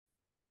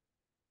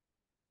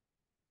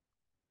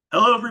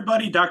Hello,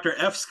 everybody. Dr.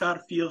 F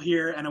Scott Feil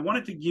here, and I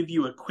wanted to give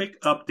you a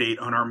quick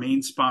update on our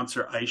main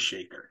sponsor, Ice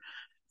Shaker.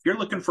 If you're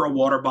looking for a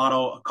water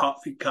bottle, a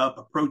coffee cup,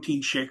 a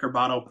protein shaker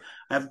bottle,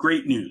 I have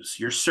great news.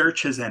 Your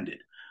search has ended.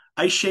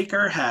 Ice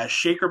Shaker has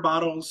shaker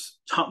bottles,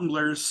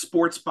 tumblers,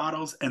 sports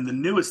bottles, and the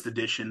newest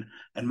addition,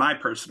 and my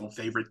personal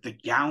favorite, the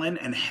gallon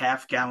and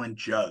half gallon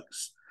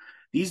jugs.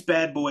 These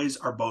bad boys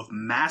are both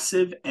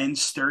massive and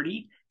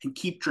sturdy and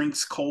keep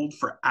drinks cold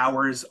for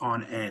hours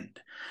on end.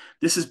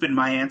 This has been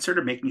my answer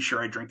to making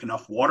sure I drink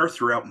enough water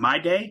throughout my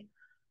day.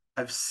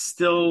 I've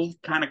still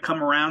kind of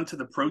come around to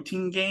the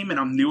protein game and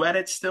I'm new at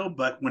it still,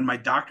 but when my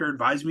doctor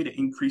advised me to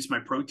increase my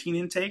protein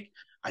intake,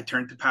 I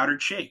turned to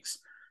powdered shakes.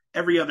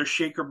 Every other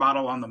shaker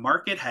bottle on the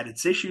market had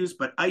its issues,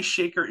 but Ice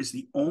Shaker is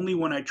the only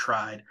one I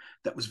tried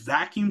that was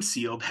vacuum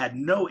sealed, had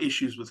no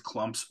issues with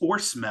clumps or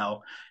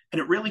smell,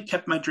 and it really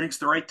kept my drinks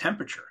the right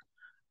temperature.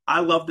 I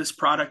love this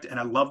product and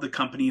I love the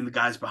company and the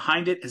guys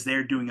behind it as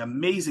they're doing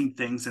amazing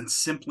things and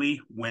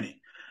simply winning.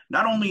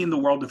 Not only in the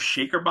world of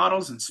shaker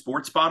bottles and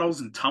sports bottles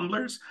and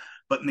tumblers,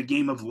 but in the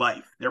game of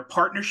life. Their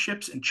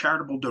partnerships and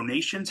charitable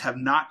donations have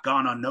not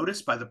gone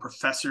unnoticed by the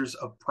Professors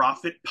of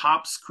Profit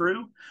Pops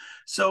crew.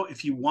 So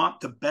if you want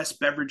the best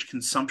beverage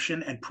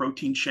consumption and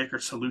protein shaker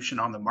solution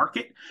on the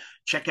market,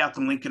 check out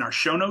the link in our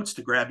show notes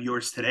to grab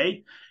yours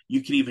today.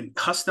 You can even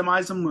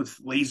customize them with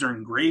laser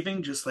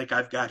engraving, just like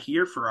I've got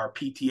here for our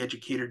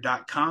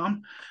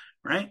pteducator.com,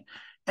 right?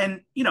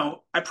 And,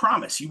 I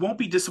promise you won't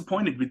be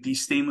disappointed with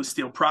these stainless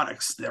steel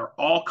products. They're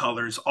all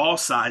colors, all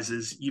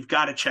sizes. You've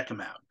got to check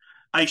them out.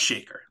 Ice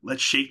Shaker,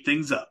 let's shake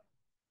things up.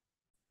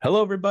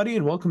 Hello, everybody,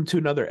 and welcome to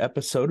another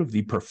episode of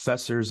the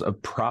Professors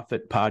of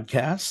Profit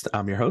podcast.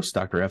 I'm your host,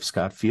 Dr. F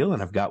Scott Feil,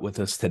 and I've got with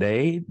us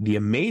today the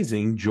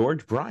amazing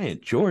George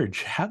Bryant.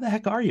 George, how the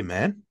heck are you,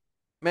 man?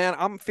 Man,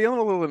 I'm feeling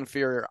a little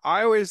inferior.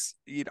 I'm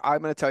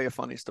going to tell you a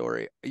funny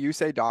story. You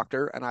say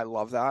doctor, and I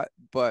love that,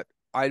 but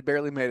I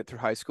barely made it through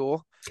high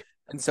school.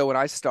 And so when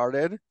I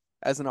started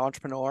as an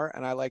entrepreneur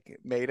and I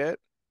made it,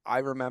 I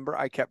remember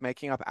I kept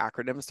making up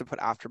acronyms to put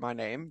after my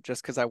name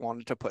just because I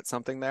wanted to put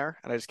something there.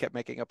 And I just kept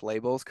making up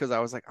labels because I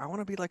was like, I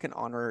want to be like an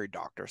honorary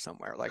doctor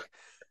somewhere. Like,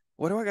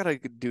 what do I got to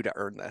do to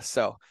earn this?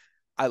 So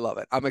I love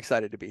it. I'm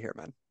excited to be here,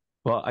 man.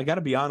 Well, I got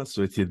to be honest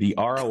with you. The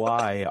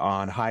ROI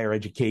on higher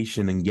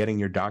education and getting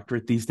your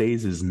doctorate these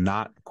days is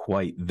not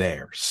quite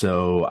there.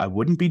 So I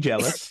wouldn't be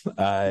jealous.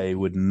 I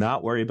would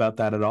not worry about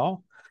that at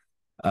all.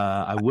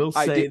 I will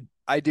I do say,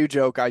 I do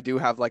joke I do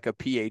have like a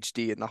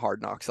PhD in the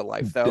hard knocks of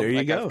life though. there you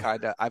Like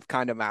go. I've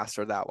kind of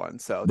mastered that one.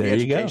 So the There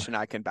you go. education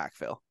I can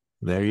backfill.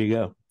 There you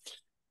go.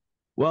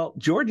 Well,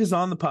 George is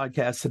on the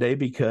podcast today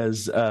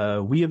because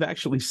we have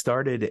actually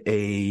started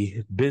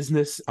a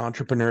business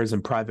entrepreneurs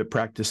and private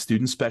practice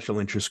student special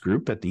interest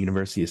group at the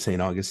University of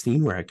St.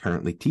 Augustine, where I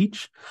currently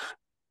teach.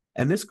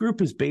 And this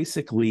group is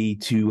basically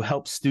to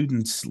help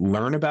students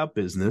learn about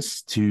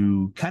business,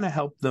 to kind of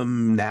help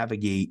them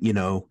navigate,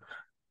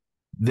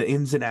 the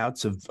ins and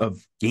outs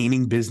of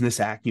gaining business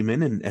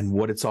acumen and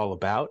what it's all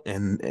about,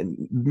 and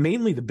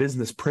mainly the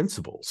business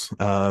principles,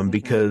 Hmm.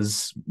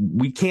 because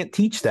we can't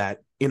teach that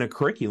in a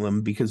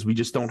curriculum because we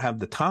just don't have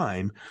the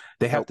time.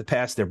 They have Nope. to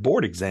pass their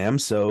board exam.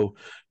 So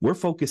we're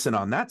focusing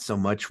on that so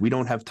much. We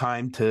don't have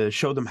time to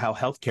show them how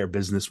healthcare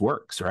business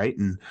works. Right.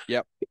 And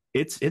Yep.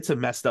 it's a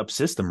messed up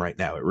system right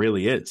now. It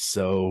really is.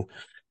 So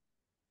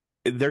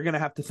they're going to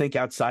have to think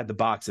outside the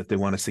box if they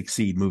want to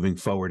succeed moving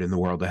forward in the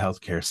world of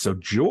healthcare. So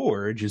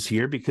George is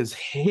here because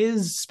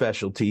his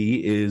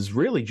specialty is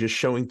really just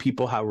showing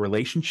people how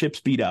relationships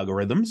beat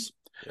algorithms.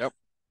 Yep.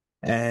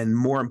 And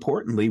more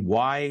importantly,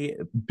 why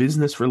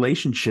business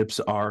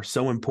relationships are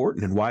so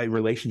important and why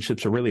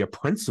relationships are really a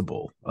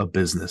principle of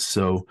business.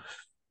 So,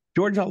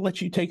 George, I'll let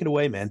you take it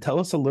away, man. Tell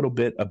us a little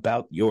bit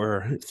about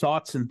your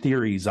thoughts and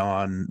theories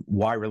on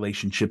why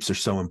relationships are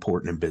so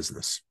important in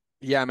business.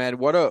 Yeah, man.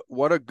 What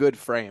a good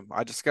frame.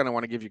 I just kind of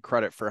want to give you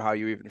credit for how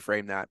you even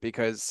frame that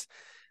because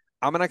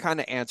I'm gonna kind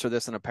of answer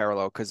this in a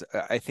parallel because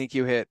I think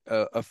you hit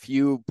a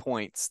few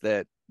points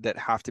that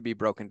have to be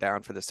broken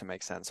down for this to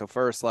make sense. So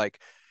first, like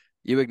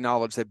you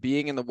acknowledge that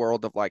being in the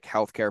world of like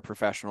healthcare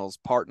professionals,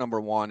 part number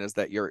one is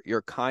that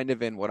you're kind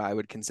of in what I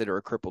would consider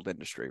a crippled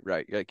industry,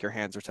 right? Like your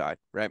hands are tied,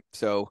 right?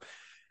 So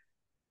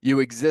you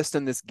exist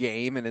in this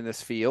game and in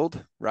this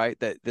field, right?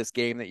 That this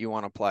game that you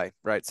want to play,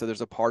 right? So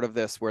there's a part of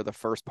this where the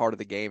first part of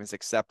the game is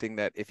accepting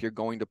that if you're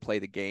going to play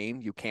the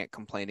game, you can't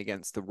complain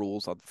against the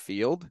rules on the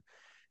field.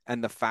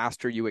 And the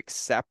faster you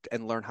accept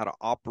and learn how to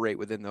operate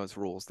within those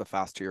rules, the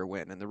faster you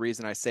win. And the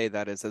reason I say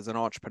that is as an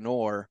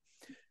entrepreneur,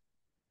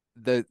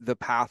 the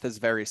path is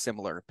very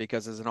similar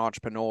because as an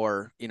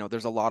entrepreneur,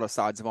 there's a lot of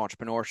sides of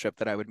entrepreneurship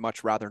that I would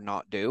much rather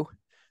not do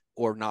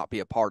or not be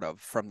a part of,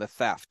 from the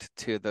theft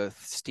to the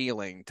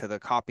stealing to the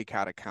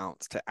copycat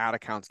accounts to ad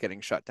accounts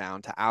getting shut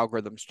down to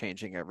algorithms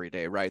changing every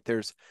day, right?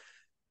 There's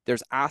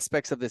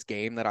aspects of this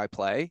game that I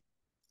play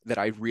that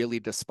I really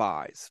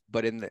despise,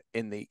 but in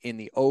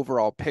the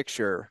overall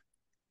picture,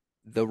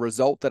 the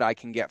result that I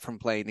can get from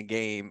playing the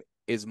game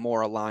is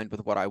more aligned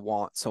with what I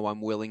want, so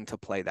I'm willing to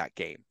play that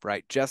game,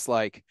 right? Just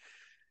like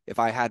if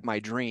I had my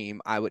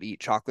dream, I would eat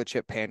chocolate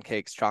chip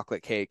pancakes,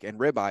 chocolate cake, and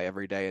ribeye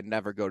every day and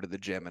never go to the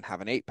gym and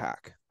have an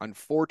 8-pack.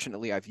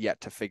 Unfortunately, I've yet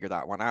to figure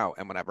that one out.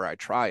 And whenever I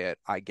try it,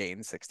 I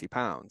gain 60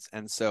 pounds.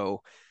 And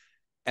so,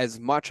 as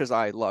much as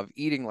I love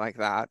eating like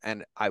that,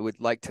 and I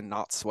would like to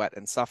not sweat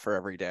and suffer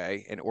every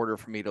day in order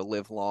for me to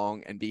live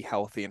long and be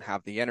healthy and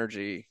have the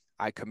energy,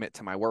 I commit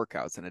to my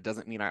workouts. And it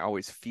doesn't mean I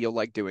always feel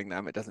like doing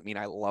them. It doesn't mean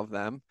I love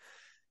them.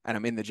 And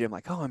I'm in the gym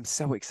like, oh, I'm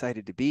so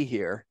excited to be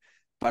here.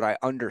 But I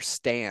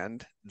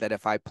understand that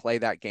if I play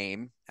that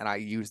game and I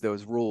use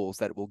those rules,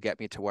 that it will get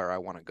me to where I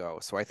want to go.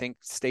 So I think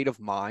state of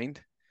mind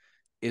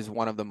is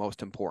one of the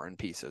most important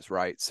pieces,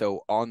 right?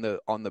 So on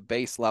the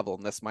base level,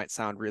 and this might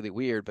sound really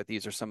weird, but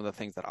these are some of the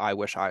things that I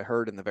wish I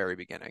heard in the very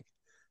beginning.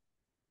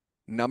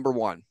 Number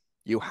one,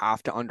 you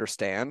have to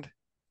understand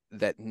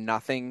that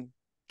nothing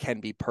can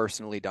be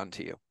personally done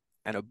to you.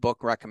 And a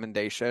book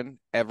recommendation,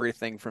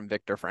 everything from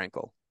Viktor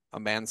Frankl, A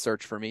Man's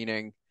Search for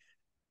Meaning,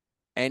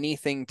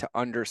 anything to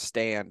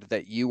understand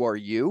that you are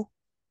you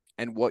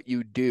and what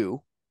you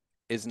do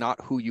is not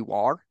who you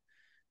are.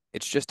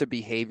 It's just a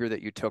behavior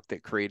that you took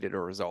that created a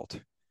result.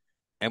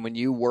 And when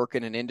you work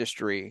in an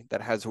industry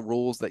that has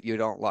rules that you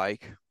don't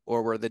like,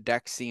 or where the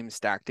deck seems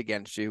stacked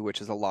against you,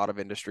 which is a lot of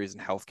industries,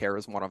 and healthcare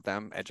is one of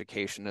them,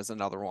 education is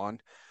another one,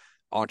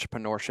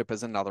 entrepreneurship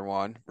is another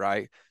one,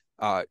 right?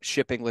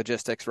 Shipping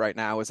logistics right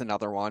now is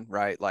another one,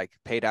 right? Like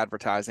paid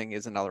advertising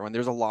is another one.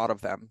 There's a lot of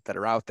them that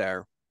are out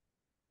there.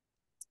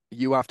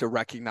 You have to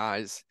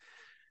recognize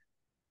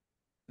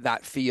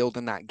that field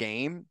and that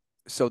game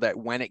so that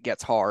when it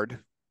gets hard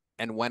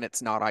and when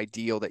it's not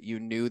ideal, that you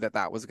knew that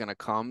that was going to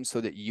come,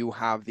 so that you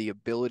have the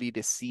ability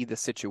to see the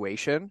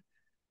situation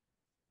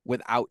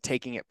without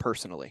taking it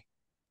personally,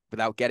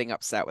 without getting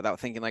upset, without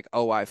thinking like,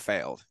 oh, I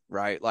failed,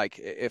 right? Like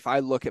if I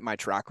look at my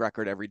track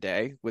record every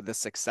day with the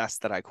success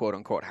that I quote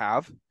unquote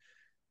have,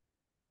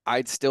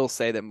 I'd still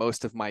say that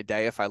most of my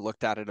day, if I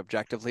looked at it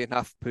objectively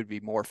enough, would be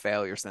more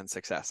failures than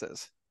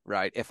successes,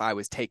 right? If I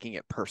was taking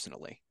it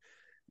personally,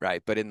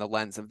 right? But in the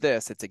lens of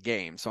this, it's a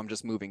game. So I'm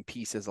just moving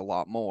pieces a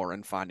lot more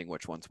and finding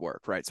which ones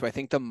work, right? So I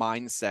think the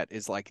mindset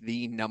is like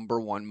the number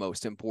one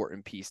most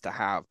important piece to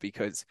have,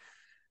 because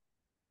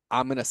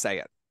I'm going to say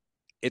it,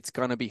 it's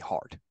going to be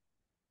hard.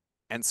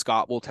 And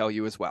Scott will tell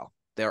you as well.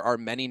 There are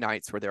many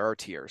nights where there are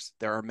tears.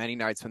 There are many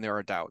nights when there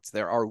are doubts.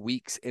 There are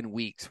weeks and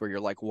weeks where you're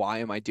like, why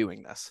am I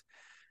doing this?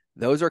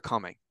 Those are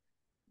coming.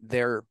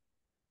 They're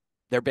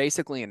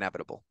basically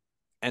inevitable.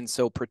 And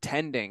so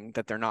pretending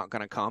that they're not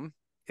going to come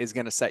is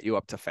going to set you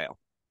up to fail.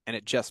 And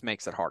it just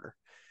makes it harder.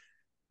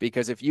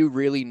 Because if you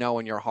really know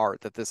in your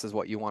heart that this is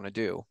what you want to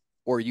do,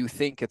 or you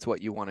think it's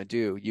what you want to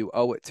do, you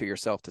owe it to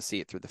yourself to see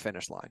it through the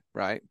finish line,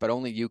 right? But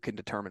only you can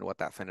determine what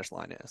that finish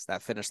line is.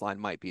 That finish line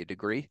might be a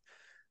degree,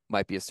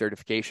 might be a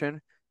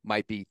certification,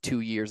 might be 2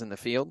 years in the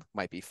field,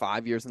 might be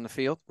 5 years in the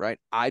field, right?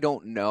 I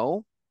don't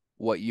know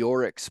what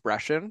your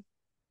expression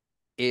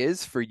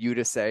is for you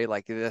to say,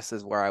 like, this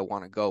is where I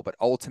want to go. But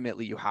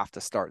ultimately, you have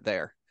to start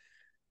there,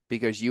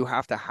 because you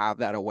have to have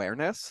that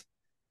awareness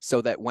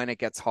so that when it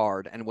gets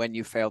hard and when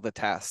you fail the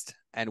test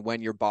and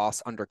when your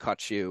boss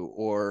undercuts you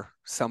or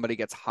somebody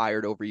gets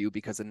hired over you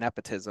because of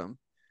nepotism,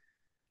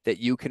 that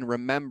you can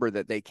remember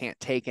that they can't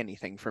take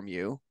anything from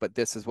you, but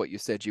this is what you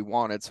said you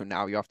wanted. So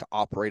now you have to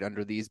operate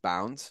under these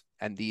bounds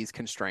and these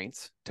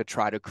constraints to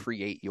try to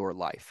create your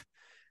life.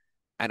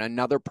 And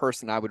another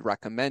person I would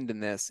recommend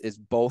in this is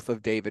both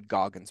of David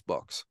Goggins'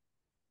 books,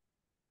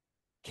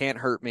 Can't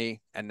Hurt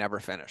Me and Never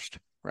Finished,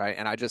 right?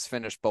 And I just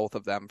finished both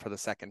of them for the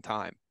second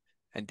time.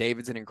 And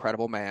David's an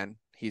incredible man.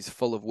 He's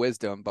full of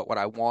wisdom. But what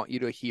I want you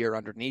to hear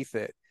underneath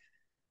it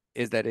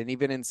is that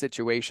even in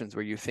situations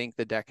where you think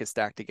the deck is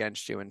stacked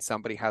against you and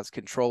somebody has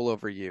control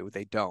over you,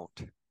 they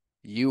don't.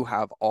 You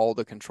have all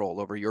the control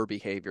over your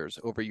behaviors,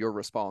 over your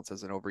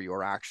responses, and over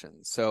your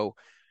actions. So,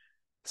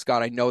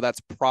 Scott, I know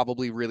that's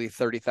probably really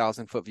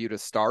 30,000-foot view to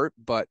start,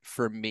 but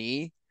for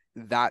me,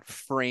 that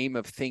frame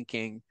of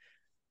thinking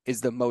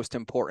is the most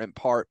important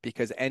part,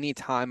 because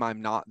anytime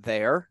I'm not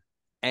there,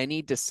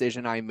 any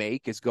decision I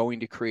make is going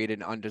to create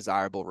an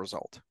undesirable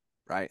result,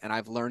 right? And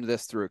I've learned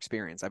this through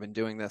experience. I've been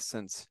doing this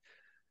since,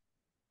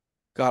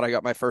 God, I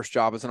got my first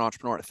job as an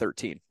entrepreneur at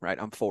 13, right?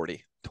 I'm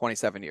 40,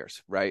 27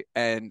 years, right?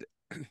 And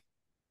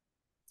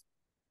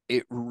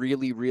it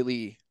really,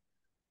 really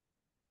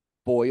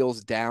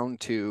boils down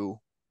to,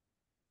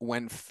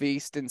 when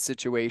faced in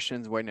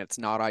situations when it's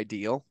not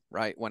ideal,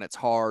 right? When it's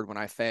hard, when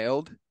I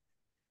failed,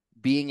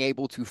 being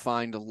able to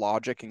find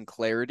logic and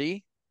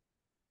clarity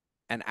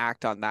and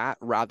act on that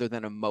rather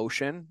than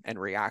emotion and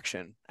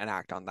reaction and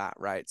act on that,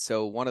 right?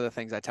 So one of the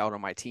things I tell to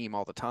my team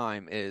all the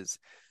time is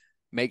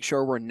make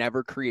sure we're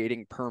never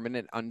creating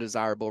permanent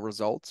undesirable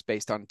results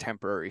based on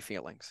temporary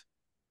feelings,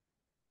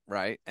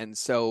 right? And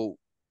so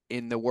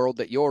in the world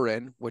that you're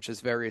in, which is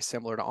very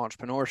similar to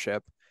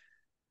entrepreneurship,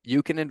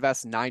 you can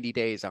invest 90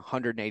 days,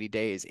 180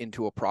 days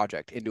into a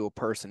project, into a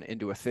person,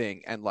 into a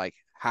thing, and like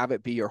have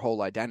it be your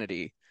whole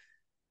identity,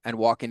 and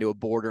walk into a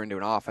board or into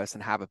an office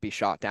and have it be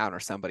shot down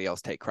or somebody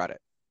else take credit,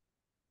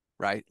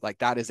 right? Like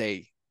that is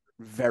a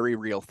very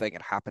real thing.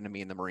 It happened to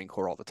me in the Marine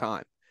Corps all the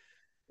time.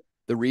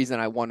 The reason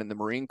I won in the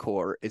Marine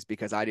Corps is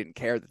because I didn't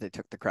care that they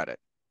took the credit,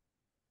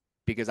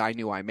 because I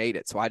knew I made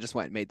it. So I just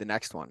went and made the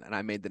next one, and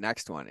I made the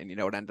next one. And you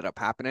know what ended up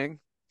happening?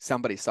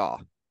 Somebody saw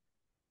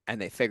and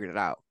they figured it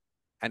out.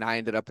 And I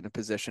ended up in a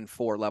position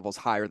 4 levels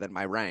higher than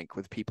my rank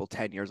with people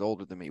 10 years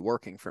older than me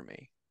working for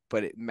me.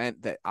 But it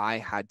meant that I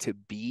had to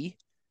be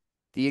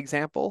the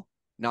example,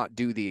 not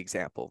do the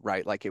example,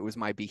 right? Like it was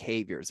my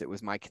behaviors, it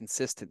was my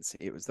consistency,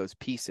 it was those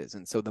pieces.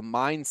 And so the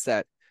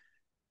mindset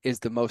is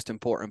the most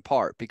important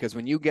part, because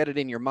when you get it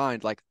in your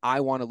mind, like, I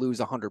want to lose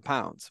 100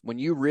 pounds, when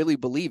you really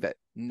believe it,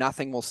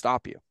 nothing will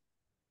stop you.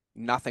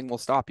 Nothing will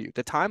stop you.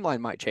 The timeline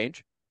might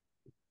change,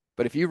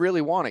 but if you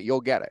really want it, you'll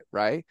get it,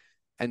 right?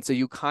 And so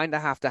you kind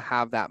of have to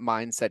have that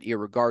mindset,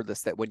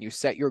 irregardless, that when you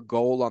set your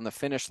goal on the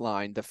finish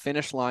line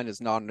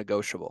is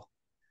non-negotiable.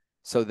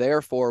 So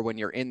therefore, when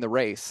you're in the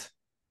race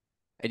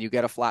and you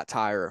get a flat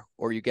tire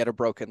or you get a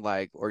broken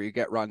leg or you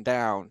get run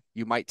down,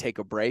 you might take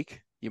a break,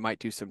 you might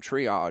do some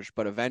triage,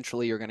 but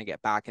eventually you're going to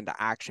get back into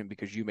action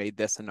because you made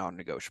this a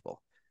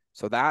non-negotiable.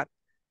 So that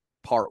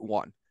part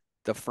one,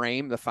 the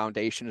frame, the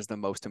foundation is the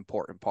most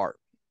important part.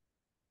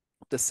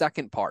 The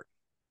second part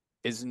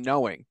is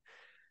knowing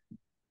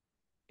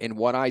in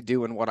what I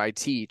do and what I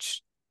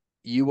teach,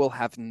 you will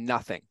have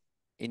nothing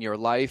in your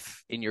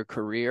life, in your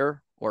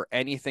career, or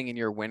anything in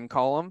your win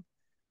column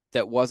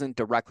that wasn't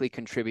directly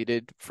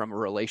contributed from a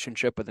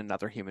relationship with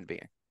another human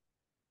being.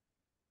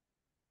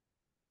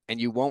 And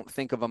you won't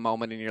think of a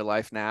moment in your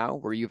life now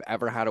where you've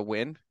ever had a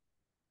win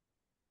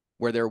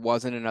where there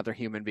wasn't another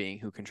human being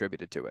who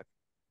contributed to it.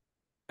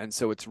 And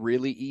so it's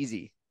really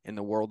easy in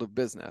the world of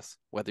business,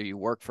 whether you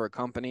work for a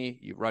company,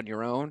 you run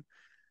your own,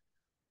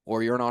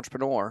 or you're an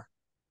entrepreneur,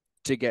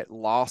 to get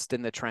lost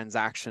in the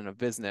transaction of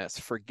business,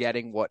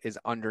 forgetting what is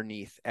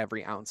underneath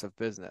every ounce of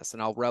business.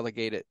 And I'll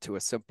relegate it to a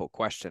simple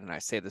question. And I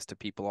say this to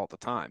people all the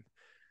time.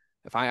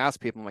 If I ask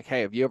people, I'm like,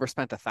 hey, have you ever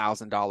spent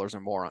 $1,000 or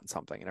more on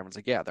something? And everyone's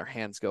like, yeah, their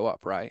hands go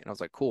up, right? And I was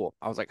like, cool.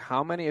 I was like,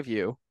 how many of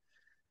you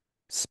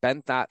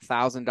spent that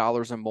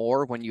 $1,000 or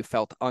more when you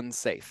felt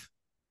unsafe?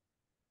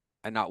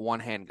 And not one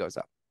hand goes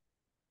up.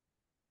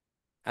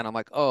 And I'm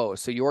like, oh,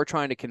 so you're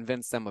trying to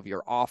convince them of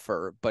your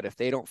offer, but if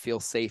they don't feel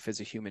safe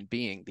as a human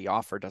being, the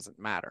offer doesn't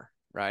matter,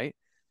 right?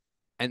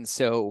 And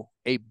so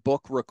a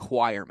book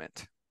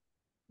requirement,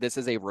 this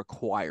is a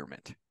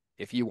requirement.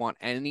 If you want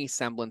any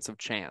semblance of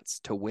chance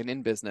to win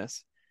in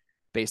business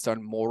based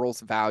on morals,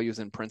 values,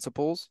 and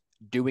principles,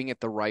 doing it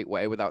the right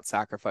way without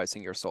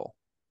sacrificing your soul.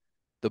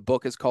 The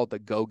book is called The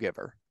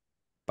Go-Giver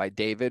by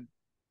David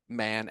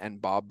Mann and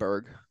Bob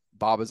Berg.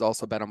 Bob has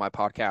also been on my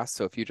podcast.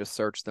 So if you just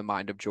search the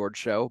Mind of George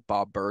show,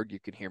 Bob Berg, you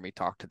can hear me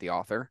talk to the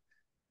author.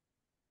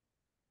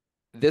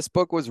 This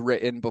book was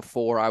written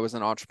before I was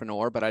an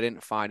entrepreneur, but I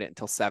didn't find it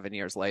until 7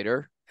 years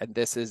later. And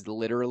this is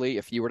literally,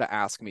 if you were to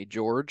ask me,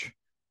 George,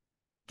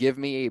 give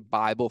me a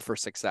Bible for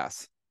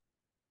success,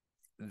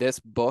 this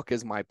book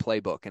is my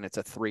playbook, and it's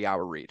a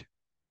 3-hour read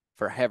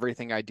for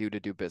everything I do to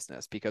do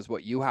business. Because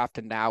what you have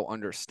to now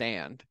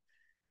understand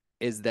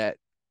is that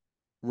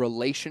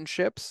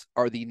relationships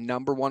are the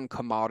number one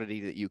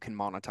commodity that you can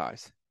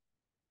monetize.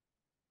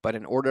 But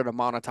in order to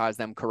monetize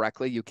them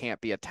correctly, you can't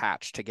be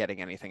attached to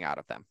getting anything out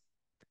of them.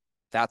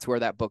 That's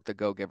where that book, The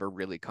Go-Giver,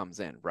 really comes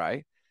in,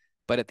 right?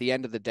 But at the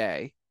end of the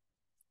day,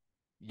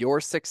 your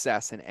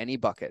success in any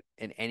bucket,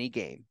 in any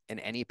game, in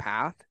any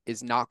path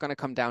is not going to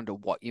come down to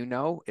what you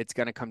know. It's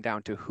going to come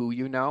down to who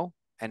you know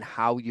and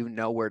how you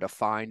know where to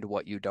find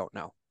what you don't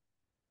know.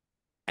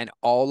 And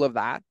all of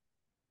that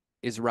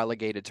is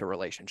relegated to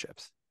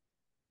relationships.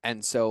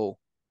 And so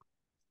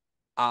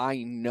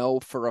I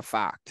know for a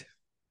fact,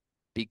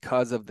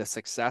 because of the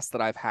success that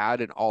I've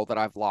had and all that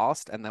I've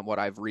lost and then what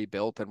I've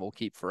rebuilt and will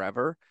keep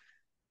forever,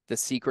 the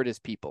secret is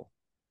people.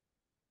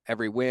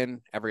 Every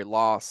win, every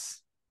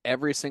loss,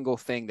 every single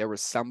thing, there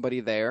was somebody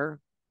there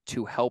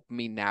to help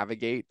me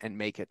navigate and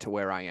make it to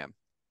where I am.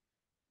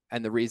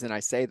 And the reason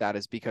I say that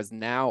is because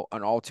now,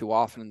 and all too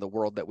often in the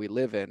world that we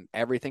live in,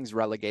 everything's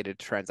relegated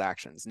to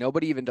transactions.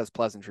 Nobody even does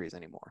pleasantries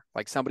anymore.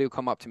 Like, somebody will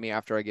come up to me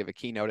after I give a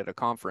keynote at a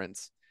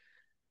conference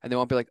and they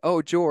won't be like,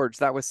 oh, George,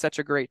 that was such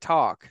a great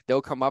talk.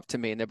 They'll come up to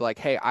me and they'll be like,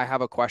 hey, I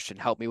have a question.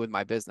 Help me with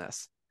my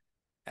business.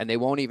 And they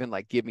won't even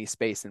like give me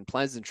space in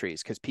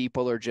pleasantries, because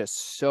people are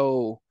just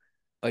so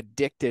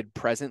addicted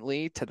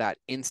presently to that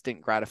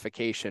instant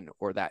gratification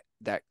or that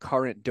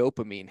current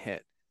dopamine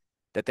hit,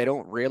 that they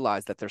don't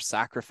realize that they're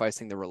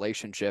sacrificing the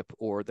relationship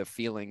or the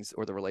feelings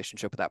or the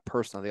relationship with that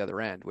person on the other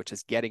end, which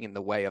is getting in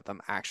the way of them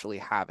actually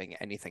having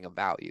anything of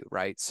value,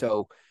 right?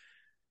 So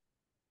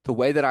the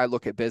way that I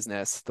look at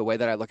business, the way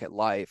that I look at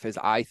life, is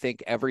I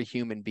think every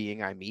human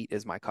being I meet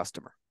is my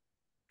customer.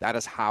 That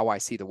is how I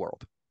see the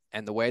world.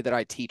 And the way that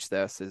I teach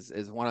this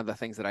is one of the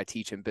things that I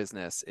teach in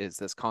business is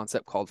this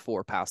concept called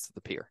 4 paths to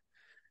the peer.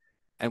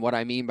 And what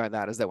I mean by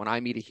that is that when I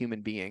meet a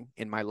human being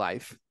in my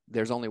life,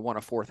 there's only one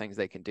of 4 things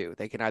they can do.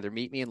 They can either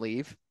meet me and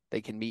leave.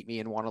 They can meet me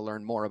and want to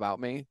learn more about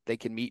me. They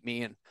can meet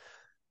me and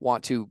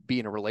want to be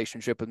in a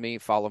relationship with me,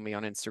 follow me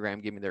on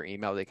Instagram, give me their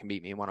email. They can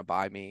meet me and want to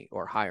buy me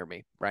or hire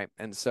me, right?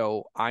 And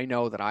so I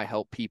know that I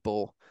help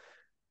people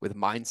with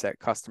mindset,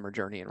 customer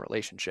journey, and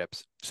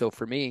relationships. So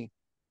for me,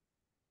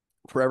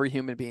 for every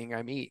human being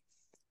I meet,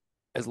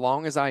 as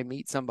long as I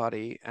meet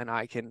somebody and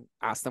I can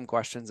ask them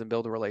questions and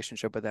build a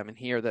relationship with them and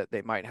hear that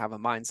they might have a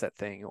mindset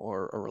thing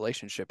or a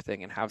relationship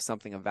thing and have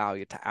something of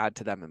value to add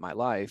to them in my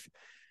life,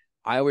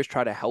 I always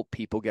try to help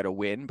people get a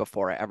win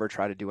before I ever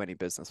try to do any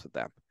business with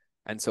them.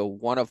 And so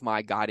one of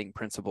my guiding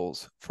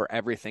principles for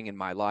everything in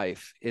my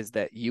life is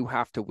that you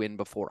have to win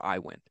before I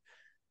win,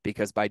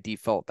 because by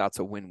default, that's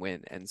a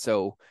win-win. And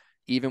so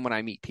even when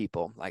I meet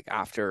people, like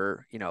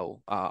after,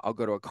 I'll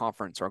go to a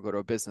conference or I'll go to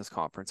a business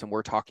conference and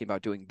we're talking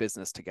about doing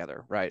business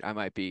together, right? I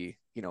might be,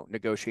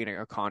 negotiating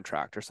a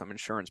contract or some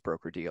insurance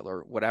broker deal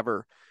or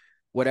whatever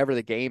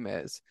the game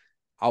is.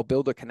 I'll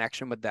build a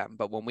connection with them,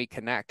 but when we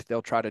connect,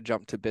 they'll try to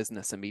jump to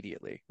business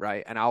immediately,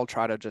 right? And I'll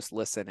try to just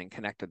listen and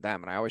connect with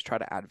them. And I always try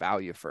to add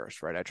value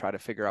first, right? I try to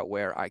figure out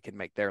where I can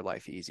make their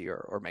life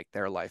easier or make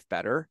their life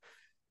better,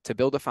 to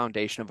build a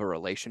foundation of a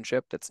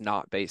relationship that's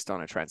not based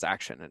on a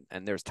transaction.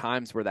 And there's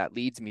times where that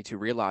leads me to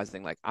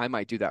realizing, like, I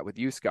might do that with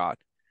you, Scott.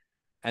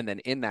 And then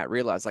in that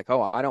realize, like,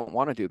 oh, I don't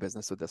want to do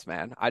business with this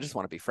man. I just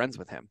want to be friends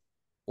with him.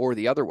 Or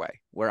the other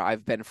way, where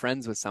I've been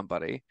friends with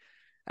somebody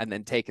and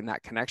then taken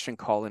that connection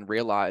call and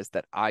realized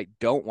that I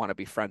don't want to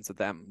be friends with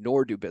them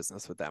nor do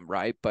business with them,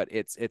 right? But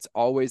it's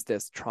always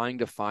this trying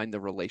to find the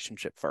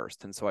relationship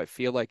first. And so I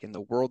feel like in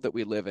the world that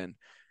we live in,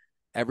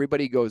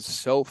 everybody goes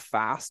so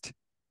fast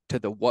to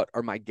the what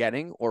am I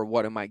getting or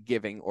what am I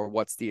giving or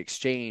what's the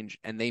exchange,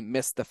 and they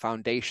miss the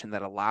foundation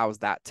that allows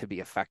that to be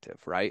effective,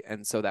 right?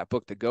 And so that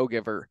book, The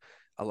Go-Giver,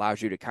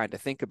 allows you to kind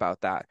of think about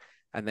that.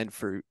 And then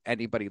for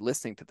anybody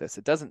listening to this,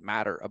 it doesn't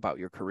matter about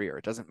your career.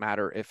 It doesn't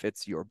matter if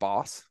it's your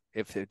boss,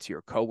 if it's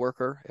your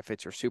coworker, if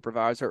it's your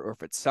supervisor, or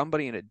if it's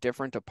somebody in a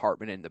different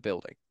department in the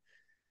building.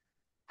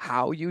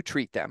 How you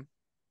treat them,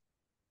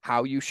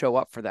 how you show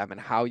up for them,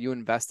 and how you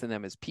invest in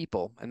them as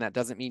people. And that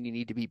doesn't mean you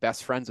need to be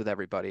best friends with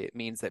everybody. It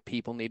means that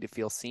people need to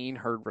feel seen,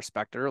 heard,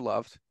 respected, or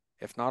loved,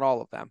 if not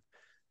all of them,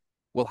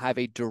 will have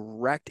a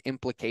direct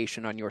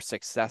implication on your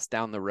success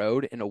down the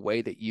road in a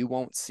way that you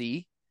won't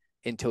see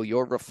until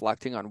you're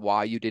reflecting on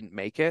why you didn't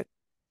make it.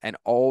 And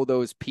all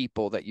those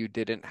people that you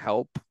didn't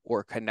help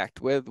or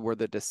connect with were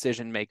the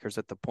decision makers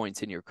at the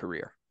points in your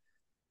career.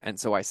 And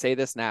so I say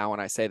this now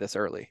and I say this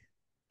early.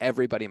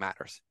 Everybody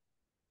matters.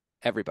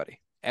 Everybody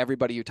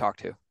you talk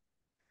to,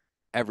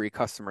 every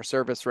customer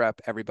service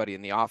rep, everybody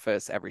in the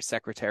office, every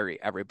secretary,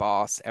 every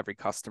boss, every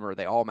customer,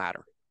 they all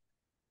matter.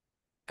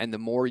 And the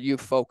more you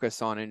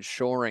focus on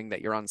ensuring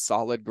that you're on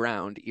solid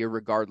ground,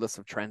 irregardless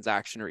of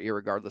transaction or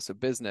irregardless of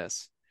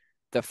business,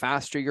 the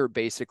faster you're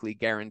basically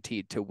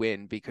guaranteed to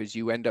win, because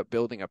you end up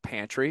building a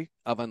pantry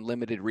of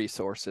unlimited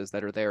resources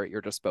that are there at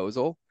your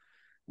disposal,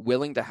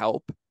 willing to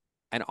help,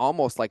 and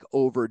almost like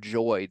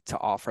overjoyed to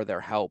offer their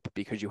help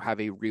because you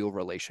have a real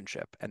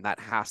relationship. And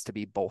that has to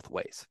be both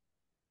ways.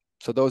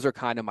 So those are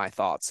kind of my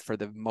thoughts for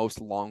the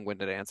most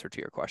long-winded answer to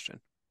your question.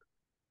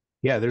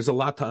 Yeah, there's a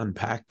lot to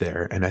unpack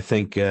there. And I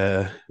think,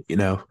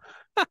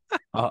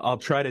 I'll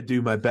try to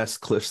do my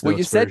best Cliff's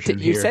Notes version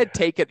here.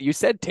 You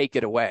said take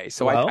it away.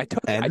 So well, I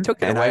took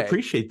it away. I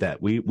appreciate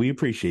that. We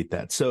appreciate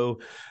that. So,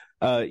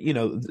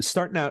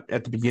 starting out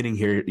at the beginning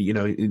here,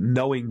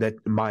 knowing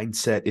that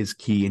mindset is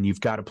key and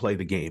you've got to play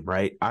the game,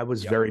 right? I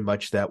was very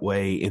much that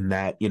way in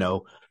that,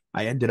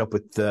 I ended up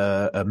with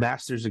a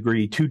master's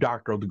degree, 2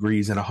 doctoral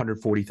degrees, and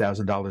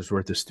 $140,000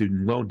 worth of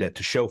student loan debt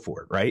to show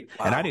for it, right?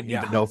 Wow, and I didn't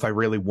even know if I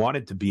really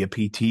wanted to be a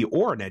PT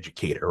or an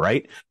educator,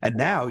 right? And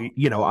now,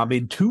 I'm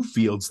in 2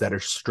 fields that are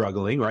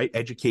struggling, right?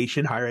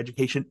 Education, higher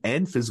education,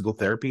 and physical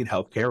therapy and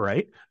healthcare,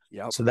 right?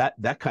 Yep. So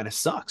that kind of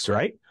sucks,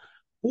 right?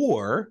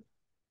 Or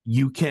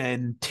you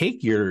can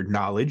take your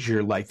knowledge,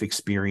 your life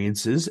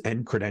experiences,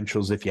 and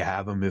credentials if you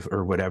have them,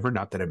 or whatever,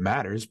 not that it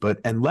matters,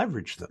 and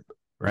leverage them,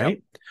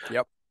 right?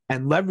 Yep.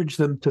 And leverage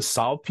them to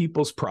solve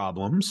people's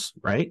problems,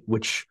 right?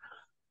 Which,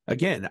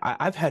 again,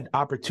 I've had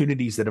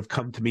opportunities that have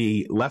come to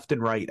me left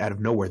and right out of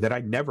nowhere that I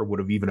never would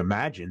have even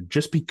imagined,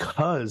 just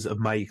because of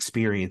my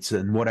experience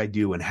and what I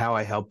do and how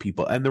I help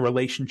people and the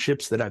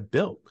relationships that I've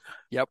built.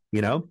 Yep.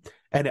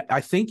 And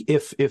I think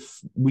if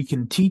we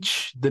can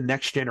teach the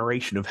next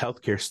generation of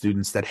healthcare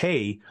students that,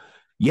 hey,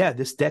 yeah,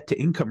 this debt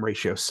to income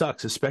ratio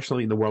sucks,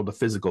 especially in the world of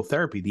physical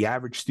therapy. The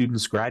average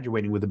student's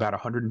graduating with about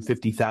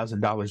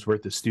 $150,000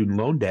 worth of student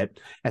loan debt,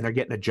 and they're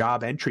getting a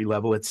job entry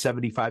level at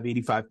 75,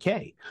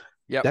 85K.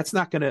 Yep.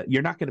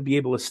 You're not going to be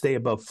able to stay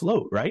above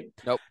float, right?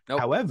 Nope.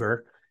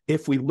 However,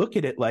 if we look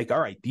at it like,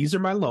 all right, these are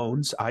my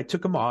loans, I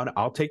took them on,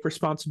 I'll take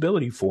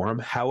responsibility for them.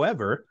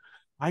 However,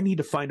 I need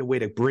to find a way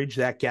to bridge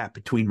that gap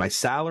between my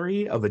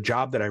salary of a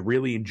job that I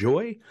really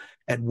enjoy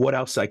and what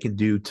else I can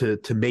do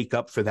to make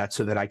up for that,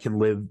 so that I can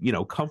live,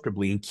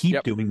 comfortably and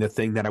keep doing the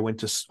thing that I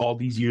went to all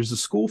these years of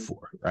school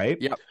for, right?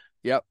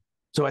 Yep.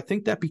 So I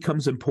think that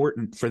becomes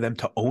important for them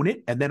to own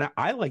it. And then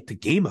I like to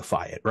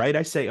gamify it, right?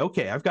 I say,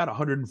 okay, I've got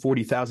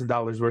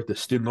 $140,000 worth of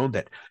student loan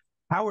debt.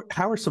 How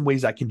are some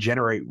ways I can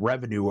generate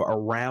revenue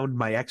around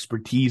my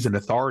expertise and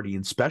authority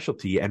and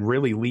specialty and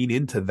really lean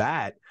into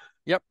that?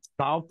 Yep.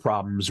 solve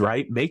problems,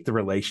 right? Make the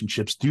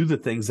relationships, do the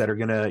things that are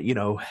going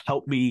to,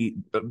 help me,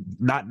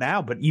 not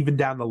now, but even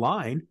down the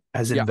line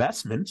as Yeah.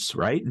 investments,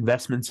 right?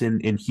 Investments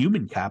in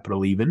human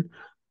capital, even.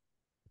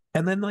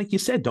 And then, like you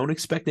said, don't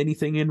expect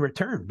anything in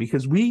return,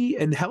 because we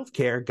in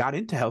healthcare got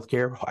into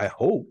healthcare, I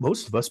hope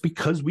most of us,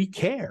 because we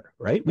care,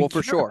 right? We Well,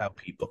 for care sure. about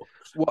people,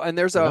 Well, and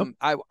there's you know?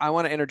 I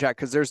want to interject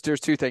because there's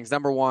two things.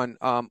 Number one,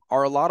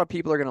 are a lot of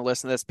people are going to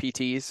listen to this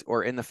PTs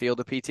or in the field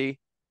of PT?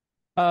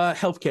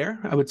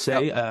 Healthcare, I would Oh,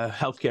 say,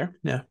 healthcare.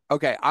 Yeah.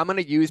 okay, I'm going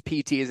to use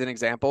PT as an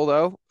example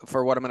though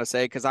for what I'm going to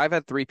say because I've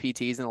had three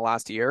PTs in the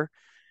last year,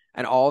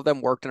 and all of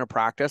them worked in a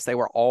practice. They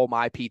were all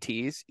my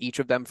PTs, each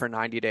of them for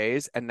 90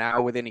 days, and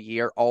now within a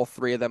year, all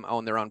three of them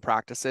own their own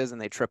practices and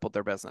they tripled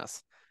their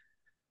business.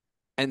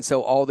 And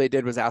so all they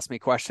did was ask me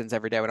questions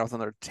every day when I was on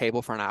their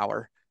table for an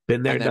hour.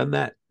 Been there, And then done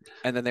that.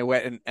 and then they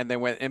went and they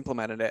went and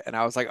implemented it, and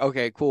I was like,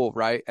 okay, cool,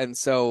 right? And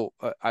so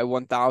I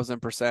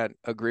 1000%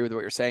 agree with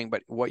what you're saying,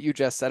 but what you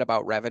just said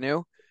about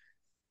revenue,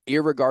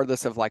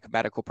 irregardless of like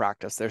medical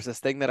practice, there's this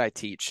thing that I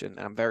teach, and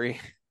I'm very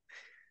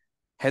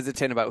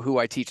hesitant about who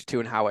I teach it to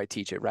and how I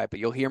teach it, right? But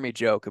you'll hear me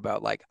joke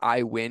about like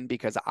I win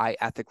because I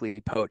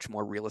ethically poach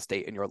more real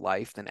estate in your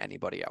life than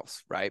anybody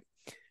else, right?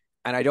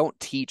 And I don't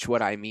teach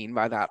what I mean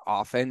by that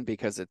often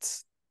because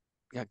it's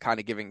kind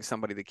of giving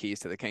somebody the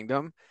keys to the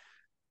kingdom.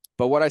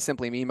 But what I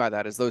simply mean by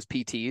that is those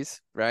PTs,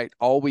 right?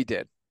 All we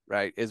did,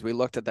 right, is we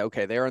looked at the,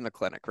 okay, they're in the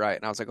clinic, right?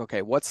 And I was like,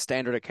 okay, what's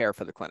standard of care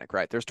for the clinic,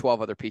 right? There's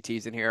 12 other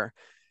PTs in here.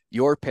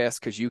 You're pissed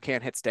because you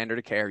can't hit standard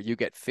of care. You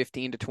get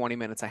 15 to 20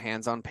 minutes of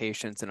hands-on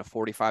patients in a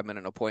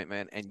 45-minute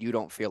appointment, and you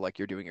don't feel like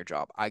you're doing your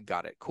job. I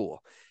got it.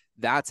 Cool.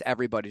 That's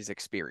everybody's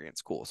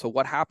experience. Cool. So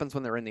what happens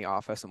when they're in the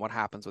office and what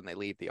happens when they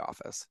leave the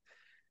office?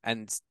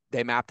 And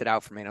they mapped it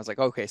out for me. And I was like,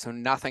 okay, so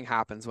nothing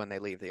happens when they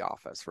leave the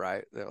office,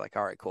 right? They're like,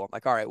 all right, cool. I'm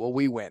like, all right, well,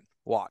 we win.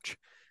 Watch.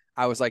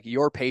 I was like,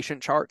 your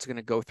patient chart's going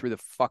to go through the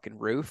fucking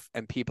roof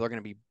and people are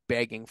going to be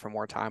begging for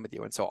more time with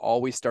you. And so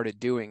all we started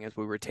doing is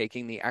we were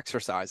taking the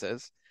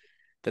exercises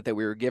that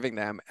we were giving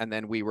them, and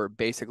then we were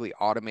basically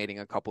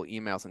automating a couple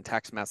emails and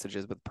text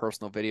messages with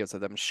personal videos of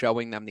them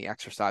showing them the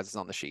exercises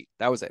on the sheet.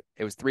 That was it.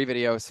 It was 3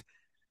 videos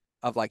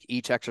of like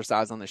each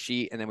exercise on the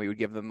sheet, and then we would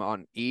give them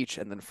on each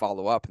and then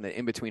follow up. And then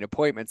in between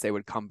appointments, they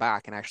would come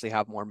back and actually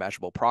have more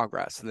measurable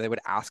progress. So they would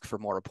ask for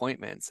more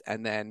appointments.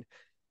 And then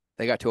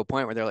they got to a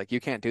point where they're like,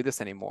 you can't do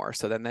this anymore.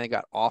 So then they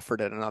got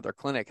offered at another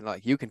clinic and they're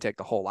like, you can take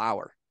the whole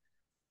hour.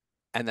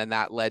 And then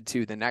that led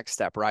to the next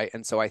step, right?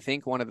 And so I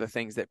think one of the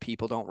things that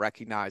people don't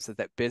recognize is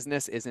that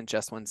business isn't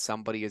just when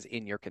somebody is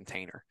in your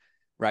container,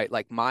 right?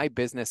 Like my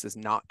business is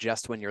not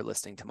just when you're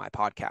listening to my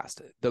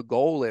podcast. The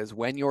goal is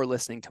when you're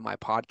listening to my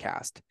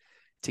podcast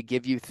to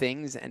give you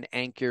things and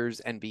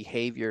anchors and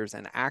behaviors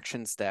and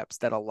action steps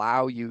that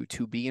allow you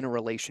to be in a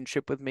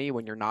relationship with me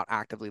when you're not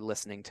actively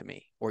listening to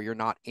me, or you're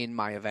not in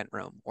my event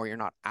room, or you're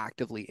not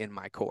actively in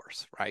my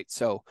course, right?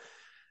 So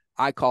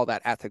I call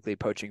that ethically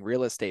poaching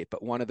real estate.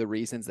 But one of the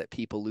reasons that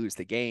people lose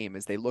the game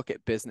is they look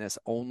at business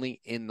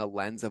only in the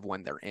lens of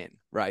when they're in,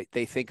 right?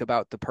 They think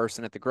about the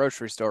person at the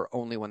grocery store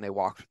only when they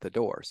walk through the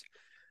doors.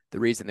 The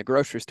reason the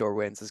grocery store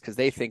wins is because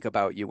they think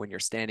about you when you're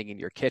standing in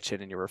your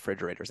kitchen and your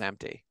refrigerator's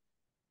empty.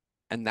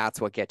 And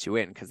that's what gets you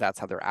in, because that's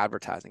how their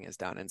advertising is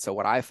done. And so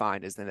what I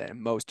find is that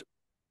in most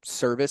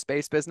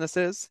service-based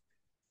businesses,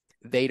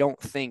 they don't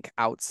think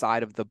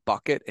outside of the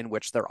bucket in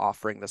which they're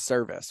offering the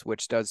service,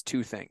 which does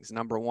two things.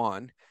 Number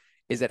one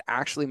is it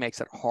actually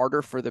makes it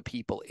harder for the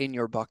people in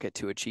your bucket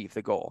to achieve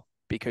the goal,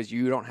 because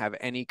you don't have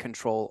any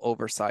control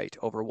oversight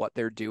over what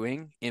they're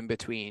doing in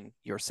between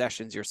your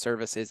sessions, your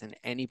services, in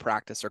any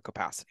practice or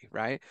capacity,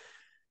 right?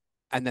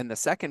 And then the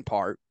second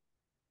part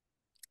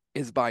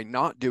is by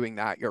not doing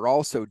that, you're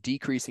also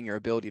decreasing your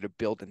ability to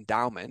build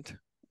endowment,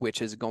 which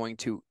is going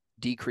to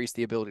decrease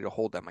the ability to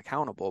hold them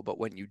accountable. But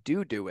when you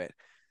do it,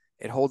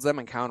 it holds them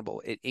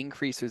accountable. It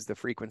increases the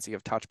frequency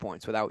of touch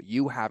points without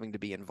you having to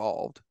be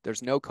involved.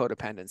 There's no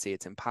codependency.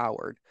 It's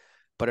empowered,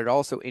 but it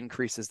also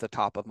increases the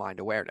top of mind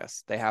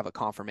awareness. They have a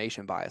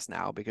confirmation bias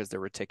now because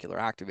their reticular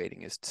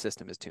activating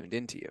system is tuned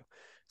into you.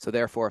 So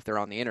therefore, if they're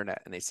on the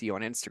internet and they see you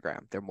on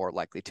Instagram, they're more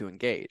likely to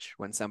engage.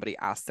 When somebody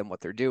asks them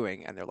what they're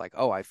doing and they're like,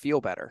 oh, I feel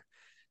better,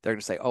 they're going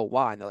to say, oh,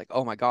 why? And they're like,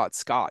 oh my God,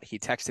 Scott, he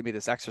texted me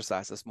this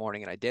exercise this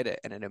morning and I did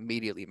it, and it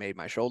immediately made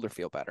my shoulder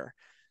feel better.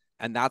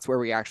 And that's where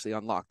we actually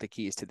unlock the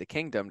keys to the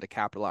kingdom to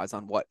capitalize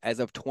on what, as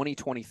of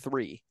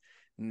 2023,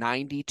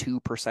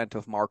 92%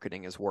 of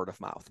marketing is word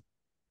of mouth.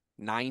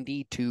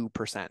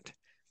 92%.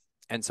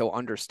 And so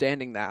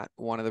understanding that,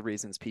 one of the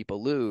reasons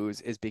people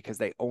lose is because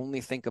they only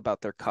think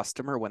about their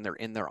customer when they're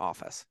in their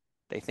office.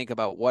 They think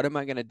about, what am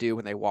I going to do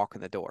when they walk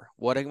in the door?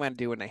 What am I going to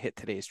do when I hit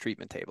today's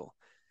treatment table?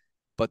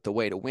 But the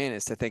way to win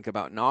is to think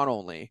about not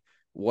only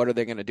what are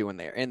they going to do when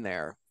they're in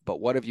there,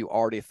 but what have you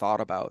already thought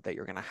about that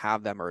you're going to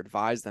have them or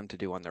advise them to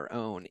do on their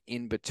own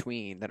in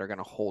between that are going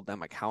to hold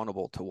them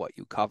accountable to what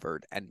you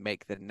covered and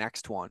make the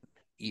next one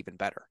even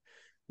better,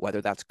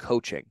 whether that's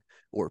coaching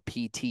or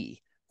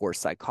PT or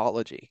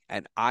psychology.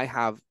 And I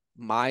have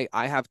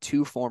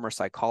 2 former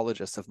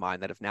psychologists of mine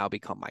that have now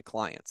become my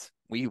clients.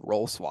 We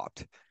role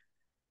swapped.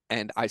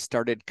 And I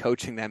started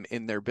coaching them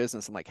in their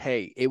business. I'm like,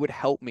 hey, it would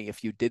help me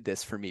if you did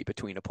this for me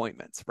between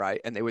appointments,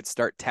 right? And they would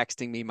start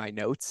texting me my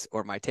notes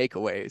or my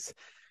takeaways.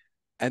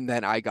 And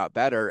then I got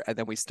better. And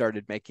then we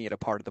started making it a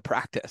part of the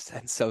practice.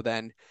 And so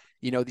then,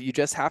 you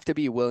just have to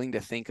be willing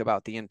to think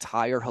about the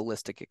entire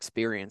holistic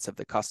experience of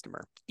the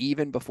customer,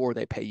 even before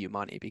they pay you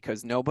money,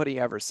 because nobody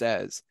ever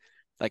says,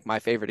 like my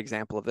favorite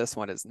example of this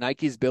one is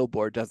Nike's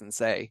billboard doesn't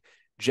say,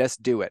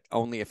 just do it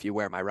only if you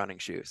wear my running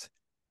shoes,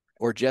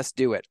 or just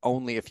do it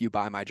only if you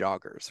buy my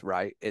joggers,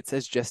 right? It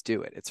says just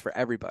do it. It's for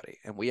everybody.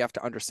 And we have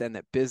to understand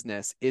that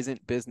business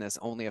isn't business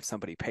only if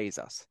somebody pays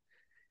us.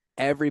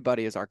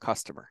 Everybody is our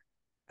customer.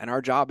 And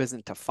our job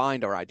isn't to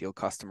find our ideal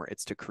customer,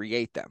 it's to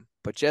create them.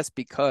 But just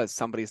because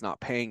somebody's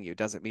not paying you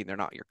doesn't mean they're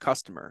not your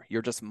customer.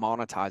 You're just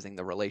monetizing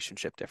the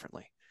relationship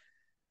differently.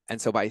 And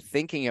so by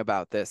thinking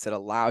about this, it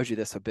allows you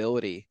this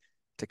ability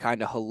to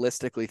kind of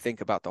holistically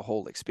think about the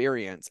whole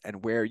experience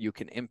and where you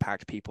can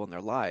impact people in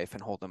their life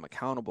and hold them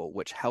accountable,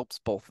 which helps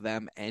both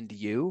them and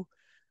you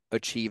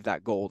achieve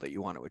that goal that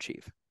you want to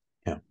achieve.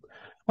 Yeah.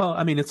 Well,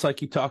 I mean, it's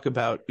like you talk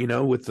about,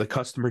 with the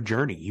customer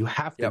journey, you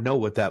have to Yep. know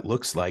what that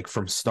looks like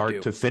from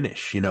start to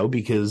finish,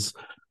 because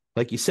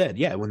like you said,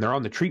 yeah, when they're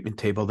on the treatment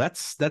table,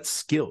 that's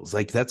skills.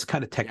 Like that's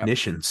kind of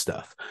technician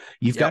stuff.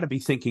 You've got to be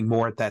thinking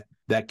more at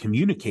that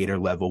communicator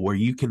level where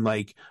you can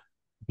like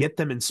get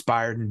them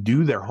inspired and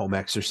do their home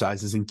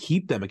exercises and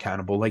keep them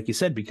accountable, like you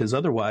said, because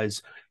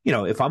otherwise,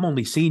 if I'm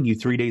only seeing you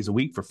 3 days a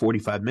week for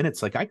 45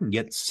 minutes, like I can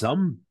get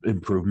some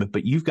improvement,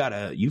 but you've got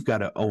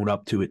to own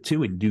up to it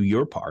too and do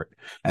your part.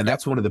 And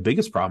that's one of the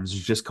biggest problems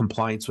is just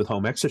compliance with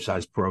home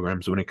exercise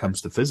programs when it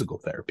comes to physical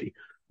therapy.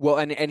 Well,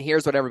 and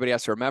here's what everybody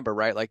has to remember,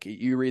 right? Like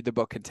you read the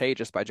book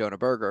Contagious by Jonah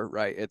Berger,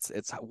 right? It's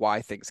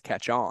why things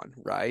catch on,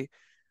 right?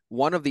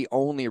 One of the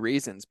only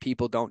reasons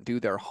people don't do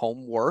their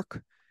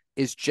homework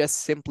is just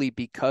simply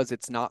because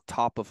it's not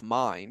top of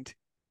mind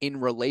in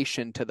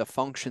relation to the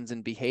functions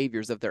and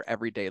behaviors of their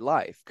everyday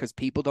life. Because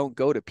people don't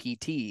go to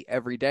PT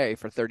every day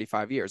for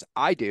 35 years.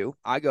 I do.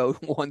 I go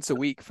once a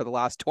week for the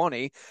last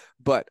 20,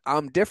 but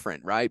I'm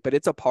different, right? But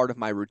it's a part of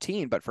my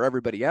routine. But for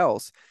everybody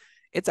else,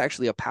 it's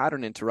actually a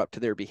pattern interrupt to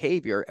their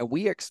behavior. And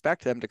we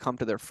expect them to come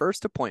to their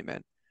first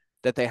appointment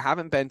that they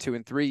haven't been to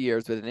in 3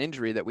 years with an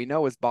injury that we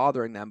know is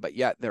bothering them, but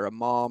yet they're a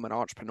mom, an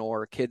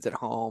entrepreneur, kids at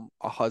home,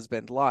 a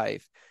husband,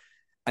 life.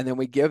 And then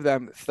we give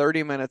them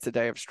 30 minutes a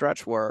day of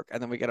stretch work.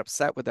 And then we get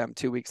upset with them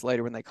 2 weeks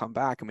later when they come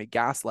back and we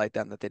gaslight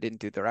them that they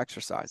didn't do their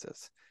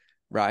exercises.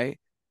 Right.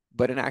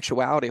 But in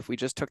actuality, if we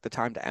just took the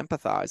time to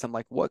empathize, I'm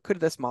like, what could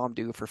this mom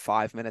do for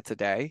 5 minutes a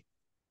day?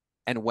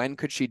 And when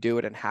could she do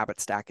it and habit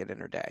stack it in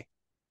her day?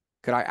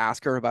 Could I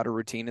ask her about a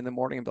routine in the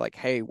morning and be like,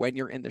 hey, when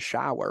you're in the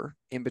shower,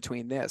 in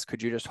between this,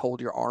 could you just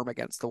hold your arm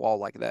against the wall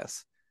like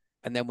this?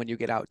 And then when you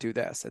get out, do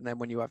this. And then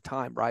when you have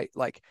time, right?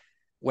 Like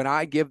when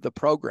I give the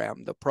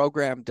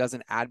program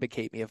doesn't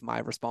advocate me of my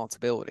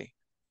responsibility.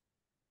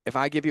 If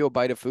I give you a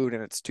bite of food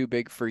and it's too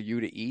big for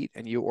you to eat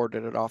and you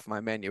ordered it off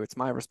my menu, it's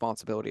my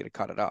responsibility to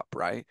cut it up,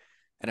 right?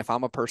 And if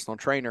I'm a personal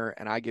trainer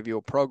and I give you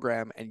a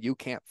program and you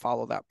can't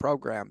follow that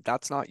program,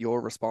 that's not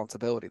your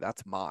responsibility.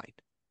 That's mine.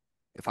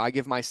 If I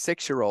give my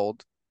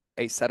 6-year-old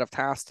a set of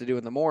tasks to do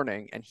in the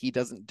morning and he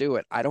doesn't do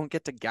it, I don't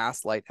get to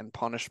gaslight and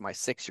punish my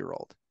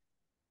 6-year-old,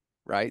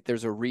 right?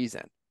 There's a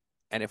reason.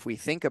 And if we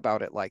think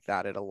about it like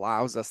that, it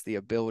allows us the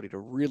ability to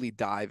really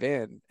dive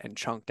in and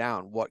chunk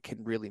down what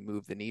can really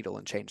move the needle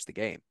and change the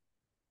game.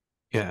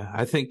 Yeah,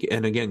 I think,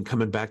 and again,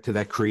 coming back to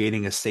that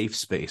creating a safe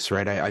space,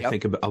 right? I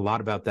think a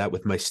lot about that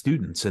with my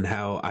students and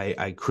how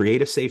I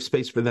create a safe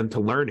space for them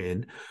to learn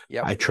in.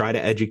 Yep. I try to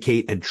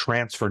educate and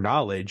transfer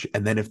knowledge.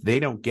 And then if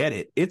they don't get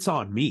it, it's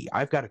on me.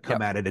 I've got to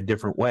come at it a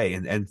different way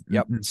and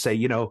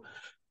say,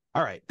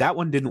 all right, that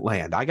one didn't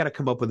land. I got to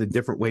come up with a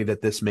different way that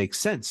this makes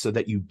sense so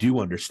that you do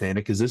understand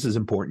it because this is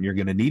important. You're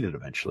going to need it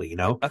eventually,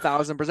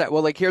 1,000%.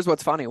 Well, like here's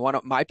what's funny. One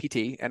of my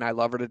PT, and I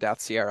love her to death,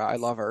 Sierra. I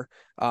love her.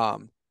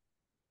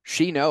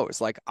 She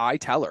knows, like I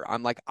tell her,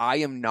 I'm like, I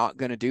am not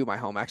going to do my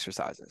home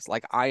exercises.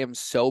 Like I am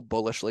so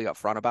bullishly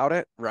upfront about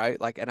it. Right.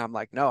 Like, and I'm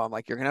like, no, I'm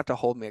like, you're going to have to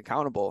hold me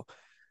accountable.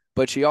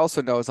 But she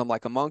also knows I'm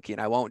like a monkey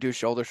and I won't do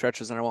shoulder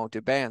stretches and I won't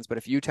do bands. But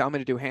if you tell me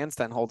to do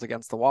handstand holds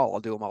against the wall, I'll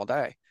do them all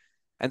day.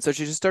 And so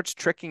she just starts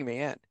tricking me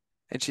in.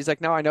 And she's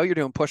like, no, I know you're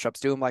doing push-ups,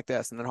 do them like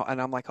this. And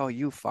I'm like, oh,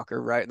 you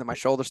fucker, right? And then my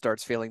shoulder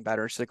starts feeling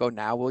better. She's like, oh,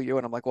 now will you?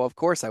 And I'm like, well, of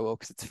course I will,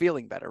 because it's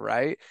feeling better,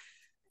 right?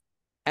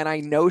 And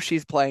I know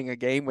she's playing a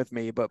game with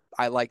me, but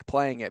I like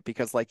playing it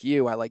because like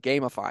you, I like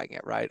gamifying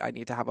it, right? I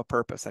need to have a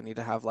purpose. I need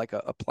to have like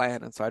a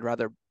plan. And so I'd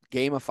rather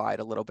gamify it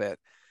a little bit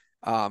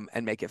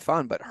and make it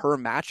fun. But her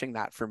matching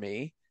that for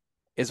me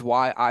is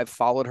why I've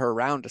followed her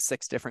around to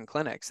 6 different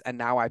clinics. And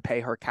now I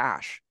pay her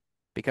cash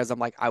because I'm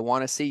like, I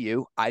want to see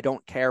you. I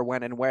don't care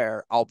when and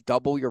where. I'll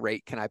double your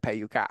rate. Can I pay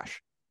you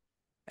cash?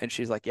 And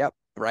she's like, yep.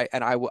 Right.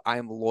 And I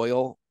am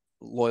loyal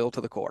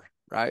to the core.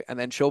 Right. And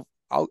then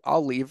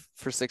I'll leave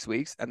for 6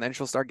 weeks and then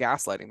she'll start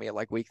gaslighting me at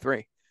like week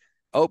 3.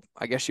 Oh,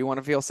 I guess you want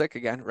to feel sick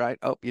again, right?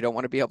 Oh, you don't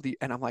want to be able to.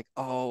 And I'm like,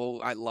 oh,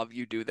 I love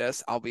you do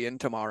this. I'll be in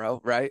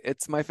tomorrow, right?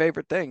 It's my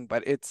favorite thing,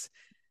 but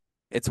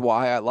It's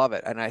why I love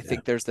it. And I Yeah.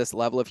 think there's this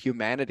level of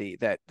humanity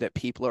that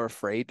people are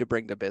afraid to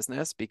bring to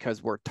business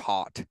because we're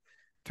taught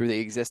through the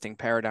existing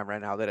paradigm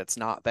right now that it's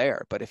not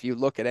there. But if you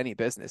look at any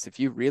business, if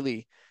you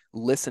really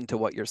listen to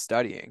what you're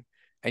studying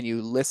and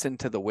you listen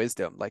to the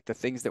wisdom, like the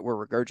things that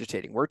we're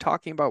regurgitating, we're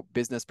talking about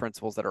business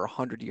principles that are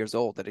 100 years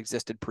old, that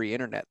existed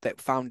pre-internet, that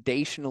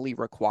foundationally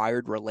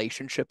required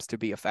relationships to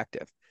be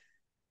effective.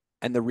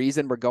 And the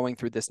reason we're going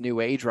through this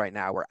new age right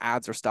now where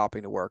ads are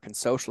stopping to work and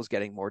social's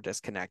getting more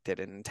disconnected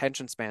and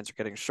attention spans are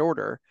getting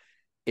shorter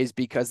is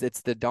because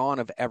it's the dawn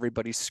of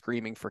everybody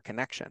screaming for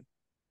connection.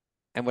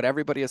 And what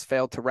everybody has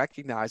failed to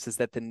recognize is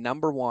that the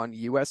number one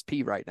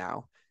USP right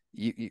now,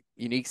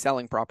 unique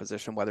selling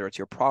proposition, whether it's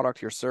your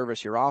product, your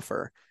service, your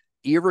offer,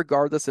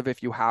 irregardless of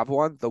if you have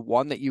one, the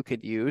one that you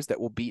could use that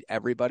will beat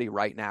everybody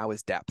right now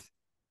is depth.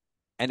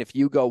 And if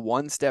you go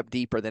one step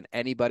deeper than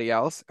anybody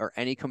else or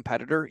any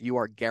competitor, you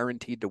are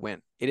guaranteed to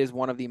win. It is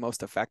one of the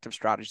most effective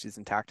strategies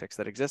and tactics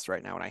that exist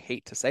right now. And I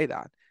hate to say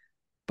that,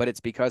 but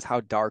it's because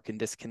how dark and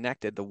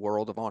disconnected the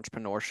world of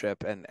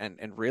entrepreneurship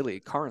and really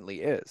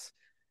currently is.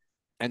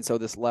 And so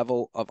this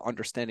level of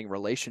understanding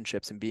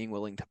relationships and being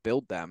willing to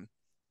build them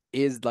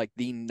is like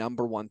the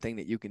number one thing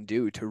that you can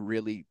do to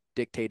really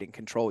dictate and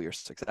control your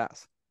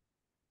success.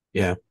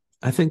 Yeah.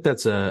 I think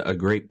that's a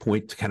great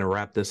point to kind of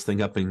wrap this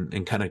thing up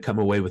and kind of come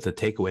away with a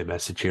takeaway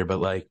message here. But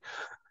like,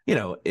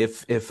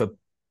 if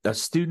a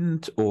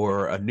student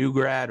or a new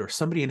grad or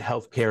somebody in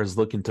healthcare is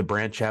looking to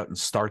branch out and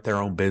start their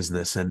own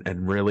business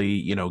and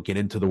really, get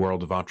into the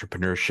world of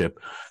entrepreneurship,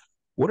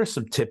 what are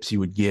some tips you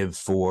would give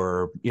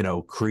for,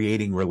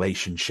 creating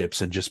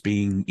relationships and just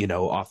being,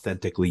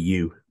 authentically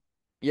you?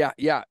 Yeah,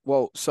 yeah.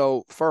 Well,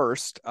 so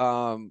first,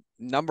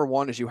 number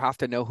one is you have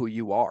to know who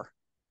you are.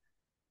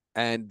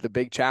 And the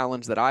big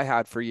challenge that I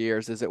had for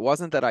years is it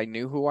wasn't that I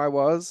knew who I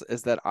was,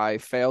 is that I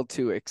failed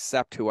to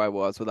accept who I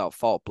was without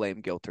fault,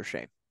 blame, guilt, or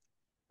shame.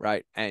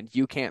 Right. And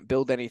you can't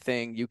build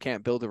anything. You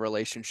can't build a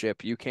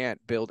relationship. You can't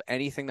build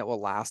anything that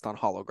will last on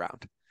hollow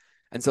ground.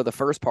 And so the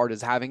first part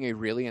is having a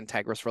really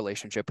integrous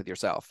relationship with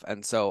yourself.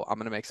 And so I'm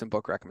going to make some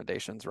book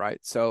recommendations, right?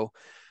 So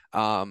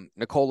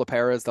Nicole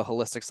LePera is the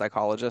holistic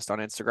psychologist on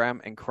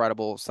Instagram,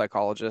 incredible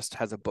psychologist,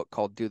 has a book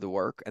called Do the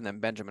Work. And then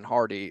Benjamin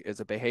Hardy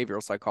is a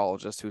behavioral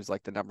psychologist who's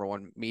like the number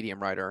one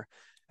Medium writer.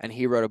 And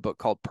he wrote a book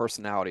called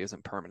Personality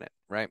Isn't Permanent,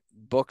 right?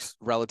 Books,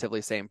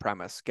 relatively same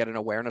premise. Get an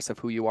awareness of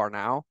who you are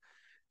now,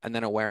 and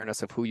then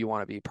awareness of who you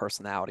want to be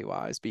personality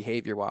wise,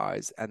 behavior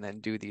wise, and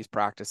then do these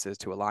practices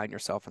to align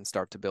yourself and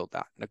start to build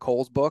that.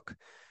 Nicole's book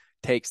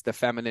takes the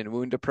feminine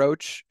wound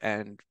approach,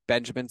 and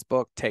Benjamin's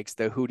book takes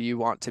the who do you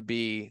want to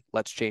be,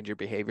 let's change your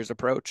behaviors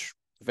approach.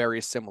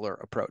 Very similar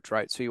approach,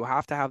 right? So you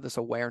have to have this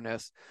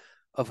awareness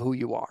of who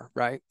you are,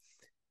 right?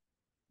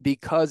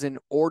 Because in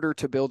order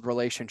to build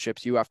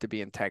relationships, you have to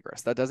be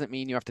integrous. That doesn't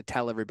mean you have to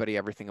tell everybody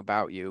everything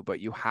about you, but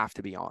you have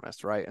to be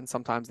honest, right? And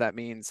sometimes that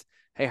means,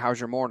 hey, how's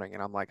your morning?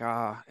 And I'm like,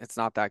 it's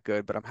not that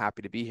good, but I'm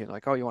happy to be here.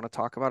 Like, oh, you want to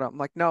talk about it? I'm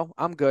like, no,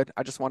 I'm good.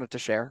 I just wanted to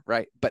share,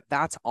 right? But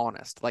that's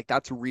honest. Like,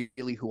 that's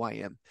really who I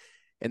am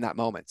in that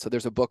moment. So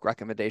there's a book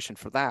recommendation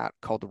for that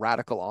called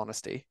Radical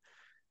Honesty,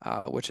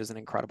 which is an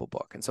incredible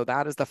book. And so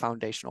that is the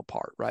foundational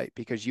part, right?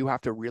 Because you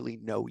have to really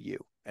know you.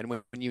 And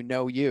when you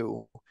know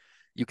you,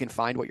 you can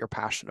find what you're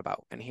passionate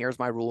about. And here's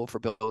my rule for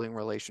building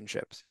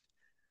relationships.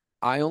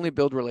 I only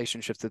build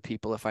relationships with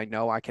people if I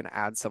know I can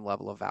add some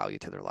level of value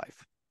to their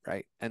life,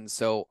 right? And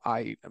so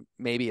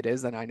maybe it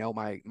is that I know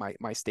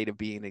my state of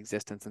being,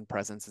 existence, and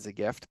presence is a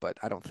gift, but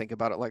I don't think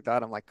about it like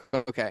that. I'm like,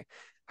 okay,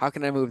 how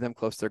can I move them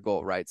close to their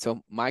goal, right?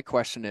 So my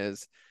question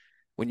is,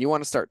 when you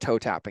want to start toe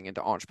tapping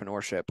into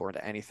entrepreneurship or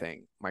into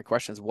anything, my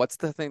question is, what's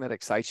the thing that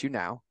excites you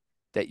now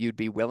that you'd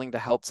be willing to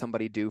help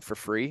somebody do for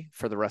free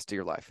for the rest of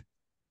your life?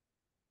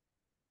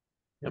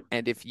 Yep.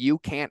 And if you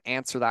can't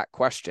answer that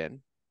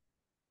question,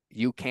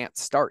 you can't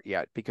start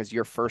yet, because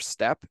your first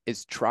step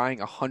is trying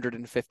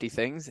 150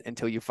 things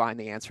until you find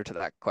the answer to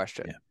that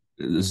question.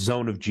 Yeah.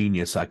 Zone of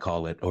genius, I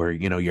call it, or,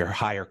 your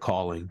higher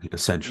calling,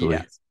 essentially.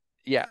 Yes.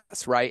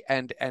 Yes, right.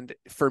 And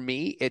for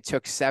me, it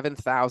took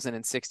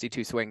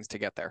 7,062 swings to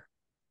get there.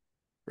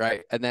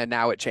 Right. And then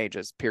now it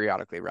changes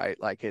periodically, right?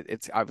 Like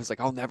I was like,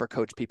 I'll never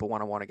coach people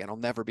one-on-one again. I'll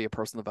never be a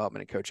personal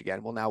development and coach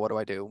again. Well, now what do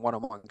I do?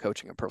 One-on-one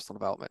coaching and personal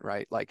development,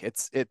 right? Like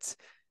it's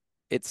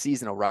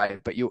seasonal, right?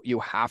 But you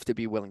have to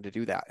be willing to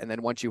do that. And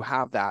then once you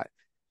have that,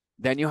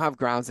 then you have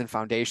grounds and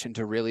foundation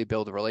to really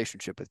build a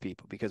relationship with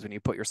people. Because when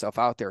you put yourself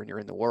out there and you're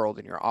in the world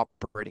and you're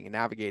operating and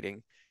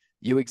navigating,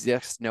 you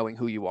exist knowing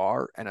who you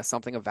are and as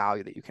something of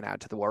value that you can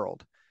add to the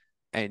world.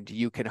 And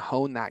you can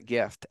hone that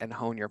gift and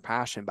hone your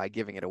passion by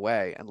giving it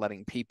away and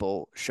letting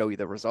people show you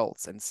the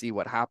results and see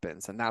what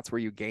happens. And that's where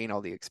you gain all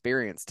the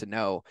experience to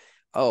know,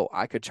 oh,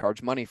 I could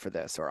charge money for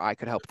this, or I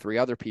could help 3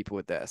 other people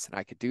with this, and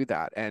I could do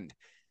that. And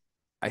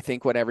I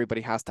think what everybody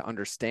has to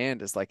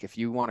understand is, like, if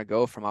you want to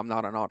go from I'm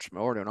not an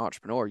entrepreneur to an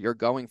entrepreneur, you're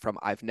going from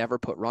I've never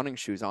put running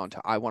shoes on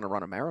to I want to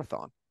run a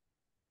marathon.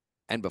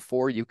 And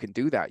before you can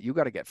do that, you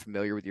got to get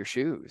familiar with your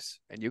shoes,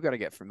 and you got to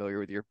get familiar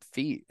with your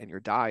feet and your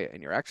diet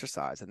and your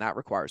exercise. And that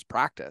requires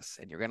practice.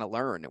 And you're going to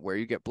learn where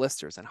you get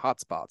blisters and hot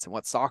spots and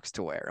what socks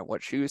to wear and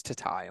what shoes to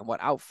tie and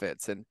what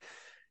outfits. And,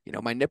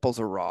 my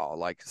nipples are raw,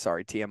 like,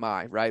 sorry,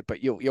 TMI, right?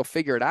 But you'll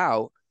figure it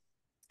out,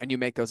 and you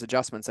make those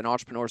adjustments, and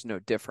entrepreneurs no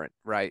different,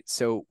 right?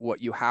 So what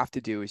you have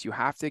to do is you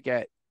have to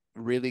get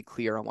really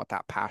clear on what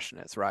that passion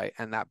is, right?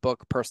 And that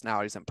book,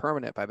 Personalities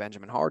Impermanent by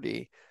Benjamin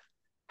Hardy,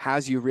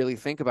 has you really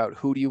think about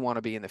who do you want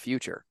to be in the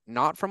future,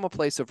 not from a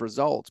place of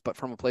results, but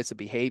from a place of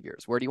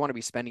behaviors. Where do you want to be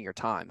spending your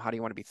time? How do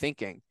you want to be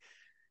thinking?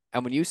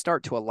 And when you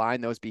start to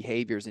align those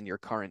behaviors in your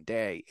current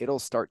day, it'll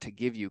start to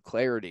give you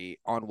clarity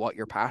on what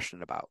you're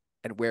passionate about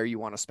and where you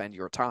want to spend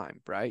your time,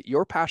 right?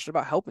 You're passionate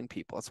about helping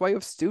people. That's why you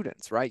have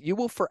students, right? You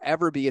will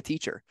forever be a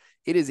teacher.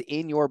 It is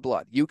in your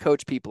blood. You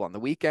coach people on the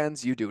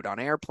weekends. You do it on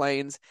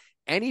airplanes.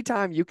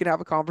 Anytime you can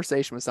have a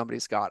conversation with somebody,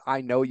 Scott, I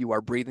know you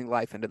are breathing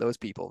life into those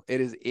people. It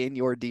is in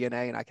your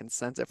DNA, and I can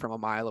sense it from a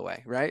mile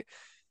away, right?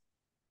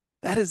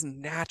 That is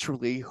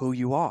naturally who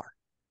you are,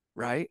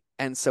 right?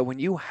 And so when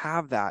you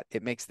have that,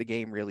 it makes the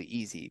game really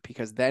easy,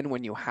 because then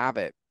when you have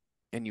it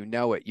and you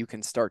know it, you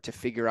can start to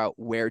figure out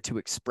where to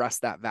express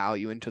that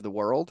value into the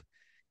world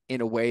in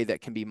a way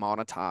that can be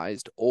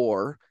monetized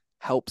or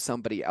help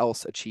somebody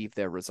else achieve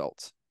their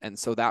results. And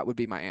so that would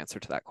be my answer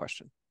to that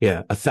question.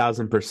 Yeah,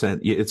 1,000%.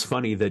 It's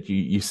funny that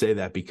you say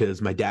that,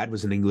 because my dad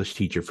was an English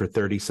teacher for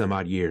 30 some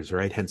odd years,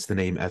 right? Hence the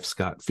name F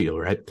Scott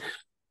Feil, right?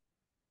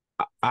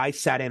 I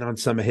sat in on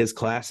some of his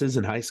classes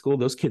in high school.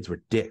 Those kids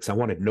were dicks. I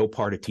wanted no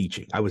part of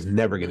teaching. I was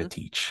never going to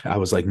teach. I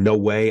was like, no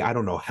way. I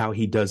don't know how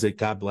he does it.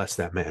 God bless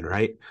that man,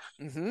 right?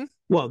 Mm-hmm.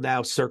 Well,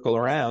 now circle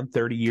around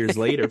 30 years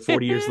later,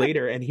 40 years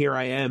later, and here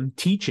I am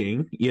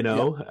teaching,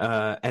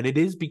 and it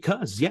is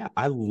because,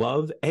 I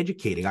love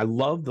educating. I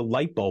love the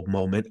light bulb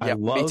moment. I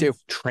Me love too.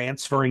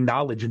 transferring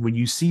knowledge. And when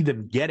you see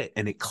them get it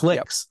and it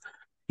clicks,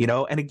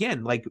 and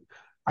again, like,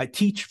 I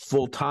teach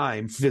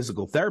full-time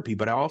physical therapy,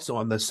 but I also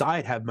on the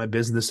side have my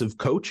business of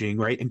coaching,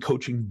 right? And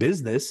coaching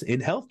business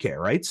in healthcare,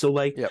 right? So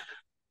like,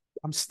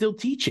 I'm still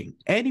teaching.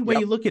 Any way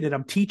you look at it,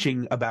 I'm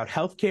teaching about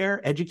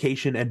healthcare,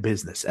 education, and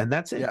business. And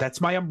that's it. That's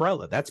my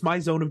umbrella. That's my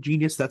zone of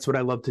genius. That's what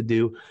I love to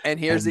do. And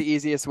here's the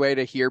easiest way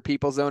to hear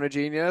people's zone of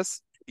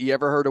genius. You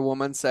ever heard a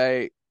woman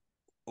say,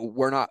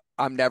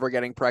 I'm never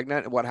getting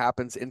pregnant? And what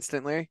happens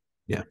instantly?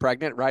 Yeah.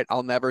 Pregnant, right?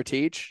 I'll never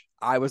teach.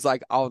 I was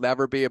like, I'll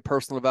never be a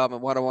personal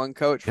development one-on-one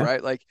coach,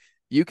 right? Like,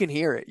 you can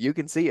hear it, you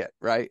can see it,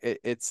 right?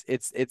 It's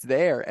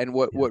there. And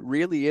what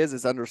really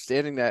is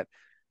understanding that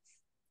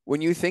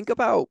when you think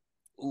about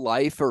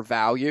life or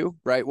value,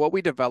 right? What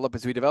we develop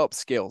is we develop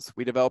skills,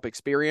 we develop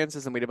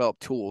experiences, and we develop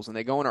tools, and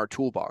they go in our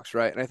toolbox,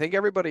 right? And I think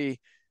everybody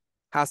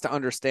has to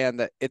understand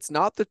that it's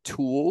not the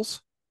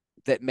tools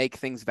that make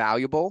things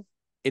valuable.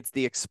 It's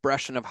the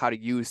expression of how to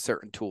use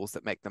certain tools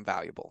that make them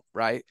valuable,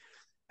 right?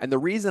 And the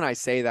reason I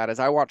say that is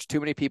I watch too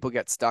many people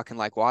get stuck in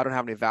like, well, I don't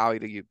have any value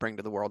to bring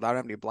to the world. I don't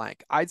have any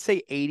blank. I'd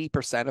say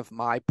 80% of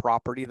my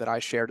property that I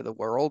share to the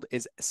world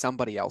is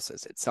somebody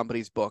else's. It's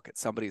somebody's book.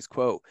 It's somebody's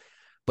quote.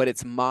 But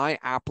it's my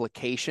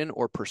application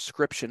or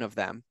prescription of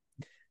them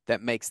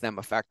that makes them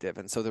effective.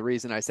 And so the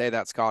reason I say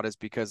that, Scott, is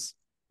because,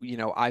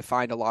 I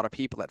find a lot of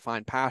people that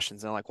find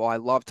passions and they're like, well, I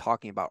love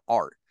talking about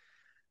art.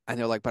 And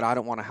they're like, but I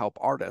don't want to help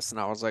artists. And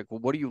I was like, well,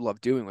 what do you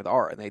love doing with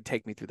art? And they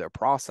take me through their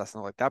process. And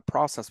they're like, that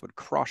process would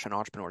crush an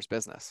entrepreneur's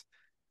business.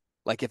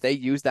 Like, if they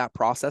use that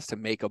process to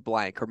make a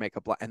blank,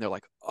 and they're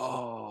like,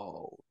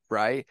 oh,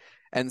 right.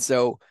 And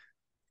so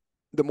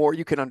the more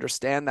you can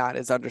understand that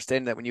is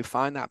understanding that when you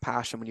find that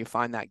passion, when you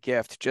find that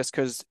gift, just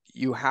because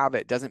you have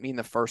it doesn't mean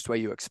the first way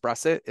you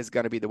express it is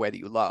going to be the way that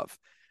you love.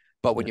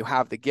 But when you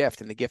have the gift,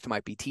 and the gift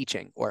might be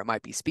teaching or it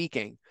might be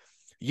speaking,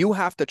 you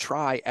have to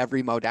try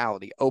every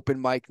modality: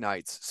 open mic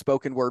nights,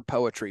 spoken word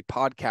poetry,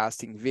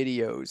 podcasting,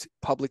 videos,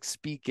 public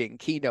speaking,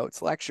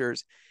 keynotes,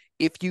 lectures,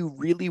 if you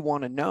really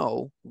want to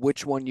know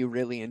which one you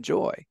really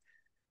enjoy.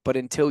 But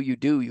until you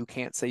do, you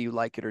can't say you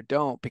like it or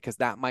don't, because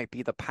that might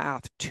be the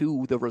path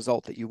to the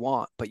result that you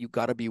want, but you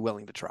got to be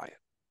willing to try it.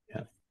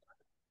 Yeah.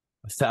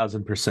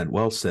 1,000%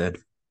 well said.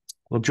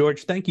 Well,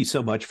 George, thank you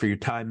so much for your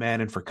time,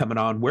 man, and for coming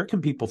on. Where can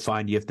people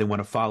find you if they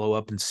want to follow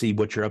up and see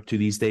what you're up to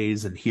these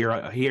days and hear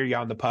you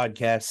on the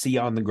podcast, see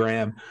you on the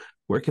gram?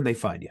 Where can they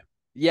find you?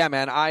 Yeah,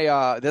 man.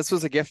 This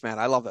was a gift, man.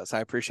 I love this. I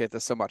appreciate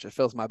this so much. It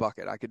fills my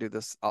bucket. I could do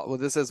this. Well,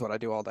 this is what I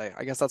do all day.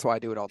 I guess that's why I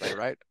do it all day,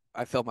 right?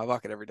 I fill my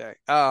bucket every day.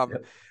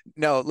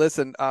 No,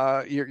 listen,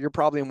 you're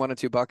probably in one of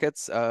two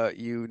buckets.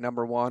 You,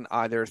 number one,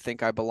 either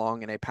think I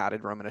belong in a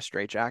padded room in a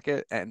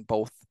straitjacket, and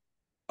both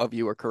of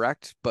you are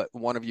correct, but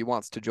one of you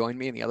wants to join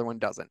me and the other one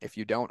doesn't. If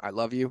you don't, I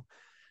love you.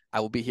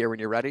 I will be here when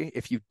you're ready.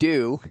 If you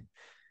do,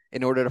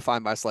 in order to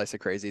find my slice of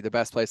crazy, the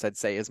best place I'd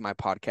say is my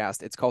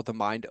podcast. It's called The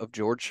Mind of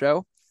George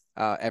Show.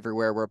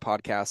 Everywhere where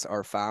podcasts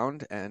are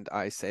found. And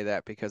I say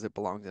that because it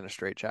belongs in a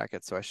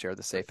straitjacket. So I share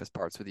the safest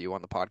parts with you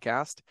on the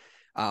podcast.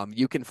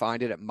 You can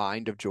find it at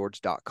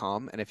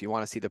mindofgeorge.com. And if you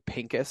want to see the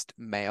pinkest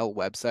male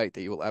website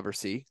that you will ever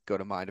see, go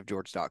to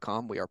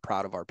mindofgeorge.com. We are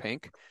proud of our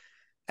pink.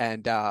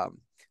 And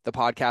The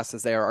podcast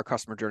is there. Our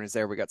customer journey is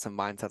there. We got some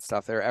mindset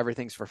stuff there.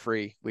 Everything's for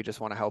free. We just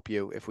want to help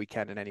you if we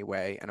can in any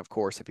way. And of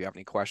course, if you have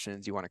any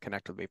questions, you want to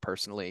connect with me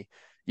personally,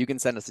 you can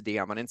send us a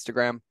DM on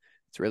Instagram.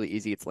 It's really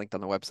easy. It's linked on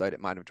the website at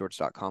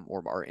mindofgeorge.com,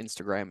 or our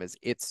Instagram is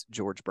It's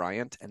George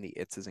Bryant, and the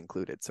It's is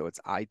included. So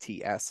it's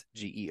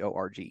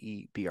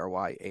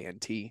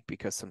ITSGeorgebryant,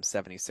 because some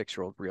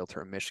 76-year-old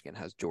realtor in Michigan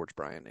has George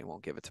Bryant. They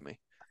won't give it to me.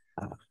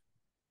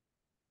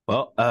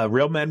 Well,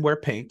 real men wear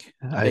pink.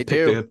 I picked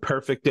a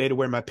perfect day to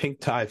wear my pink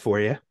tie for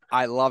you.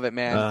 I love it,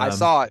 man. I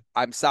saw it.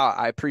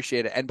 I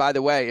appreciate it. And by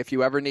the way, if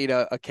you ever need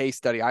a case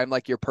study, I'm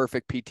like your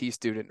perfect PT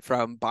student,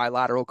 from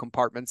bilateral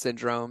compartment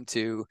syndrome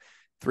to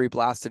 3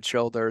 blasted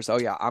shoulders. Oh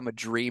yeah, I'm a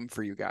dream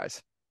for you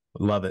guys.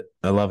 Love it.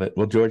 I love it.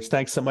 Well, George,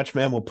 thanks so much,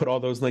 man. We'll put all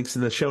those links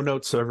in the show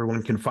notes so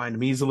everyone can find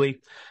them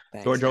easily.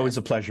 Thanks, George, man. always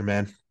a pleasure,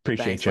 man.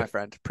 Appreciate Thanks, you. my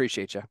friend.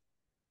 Appreciate you.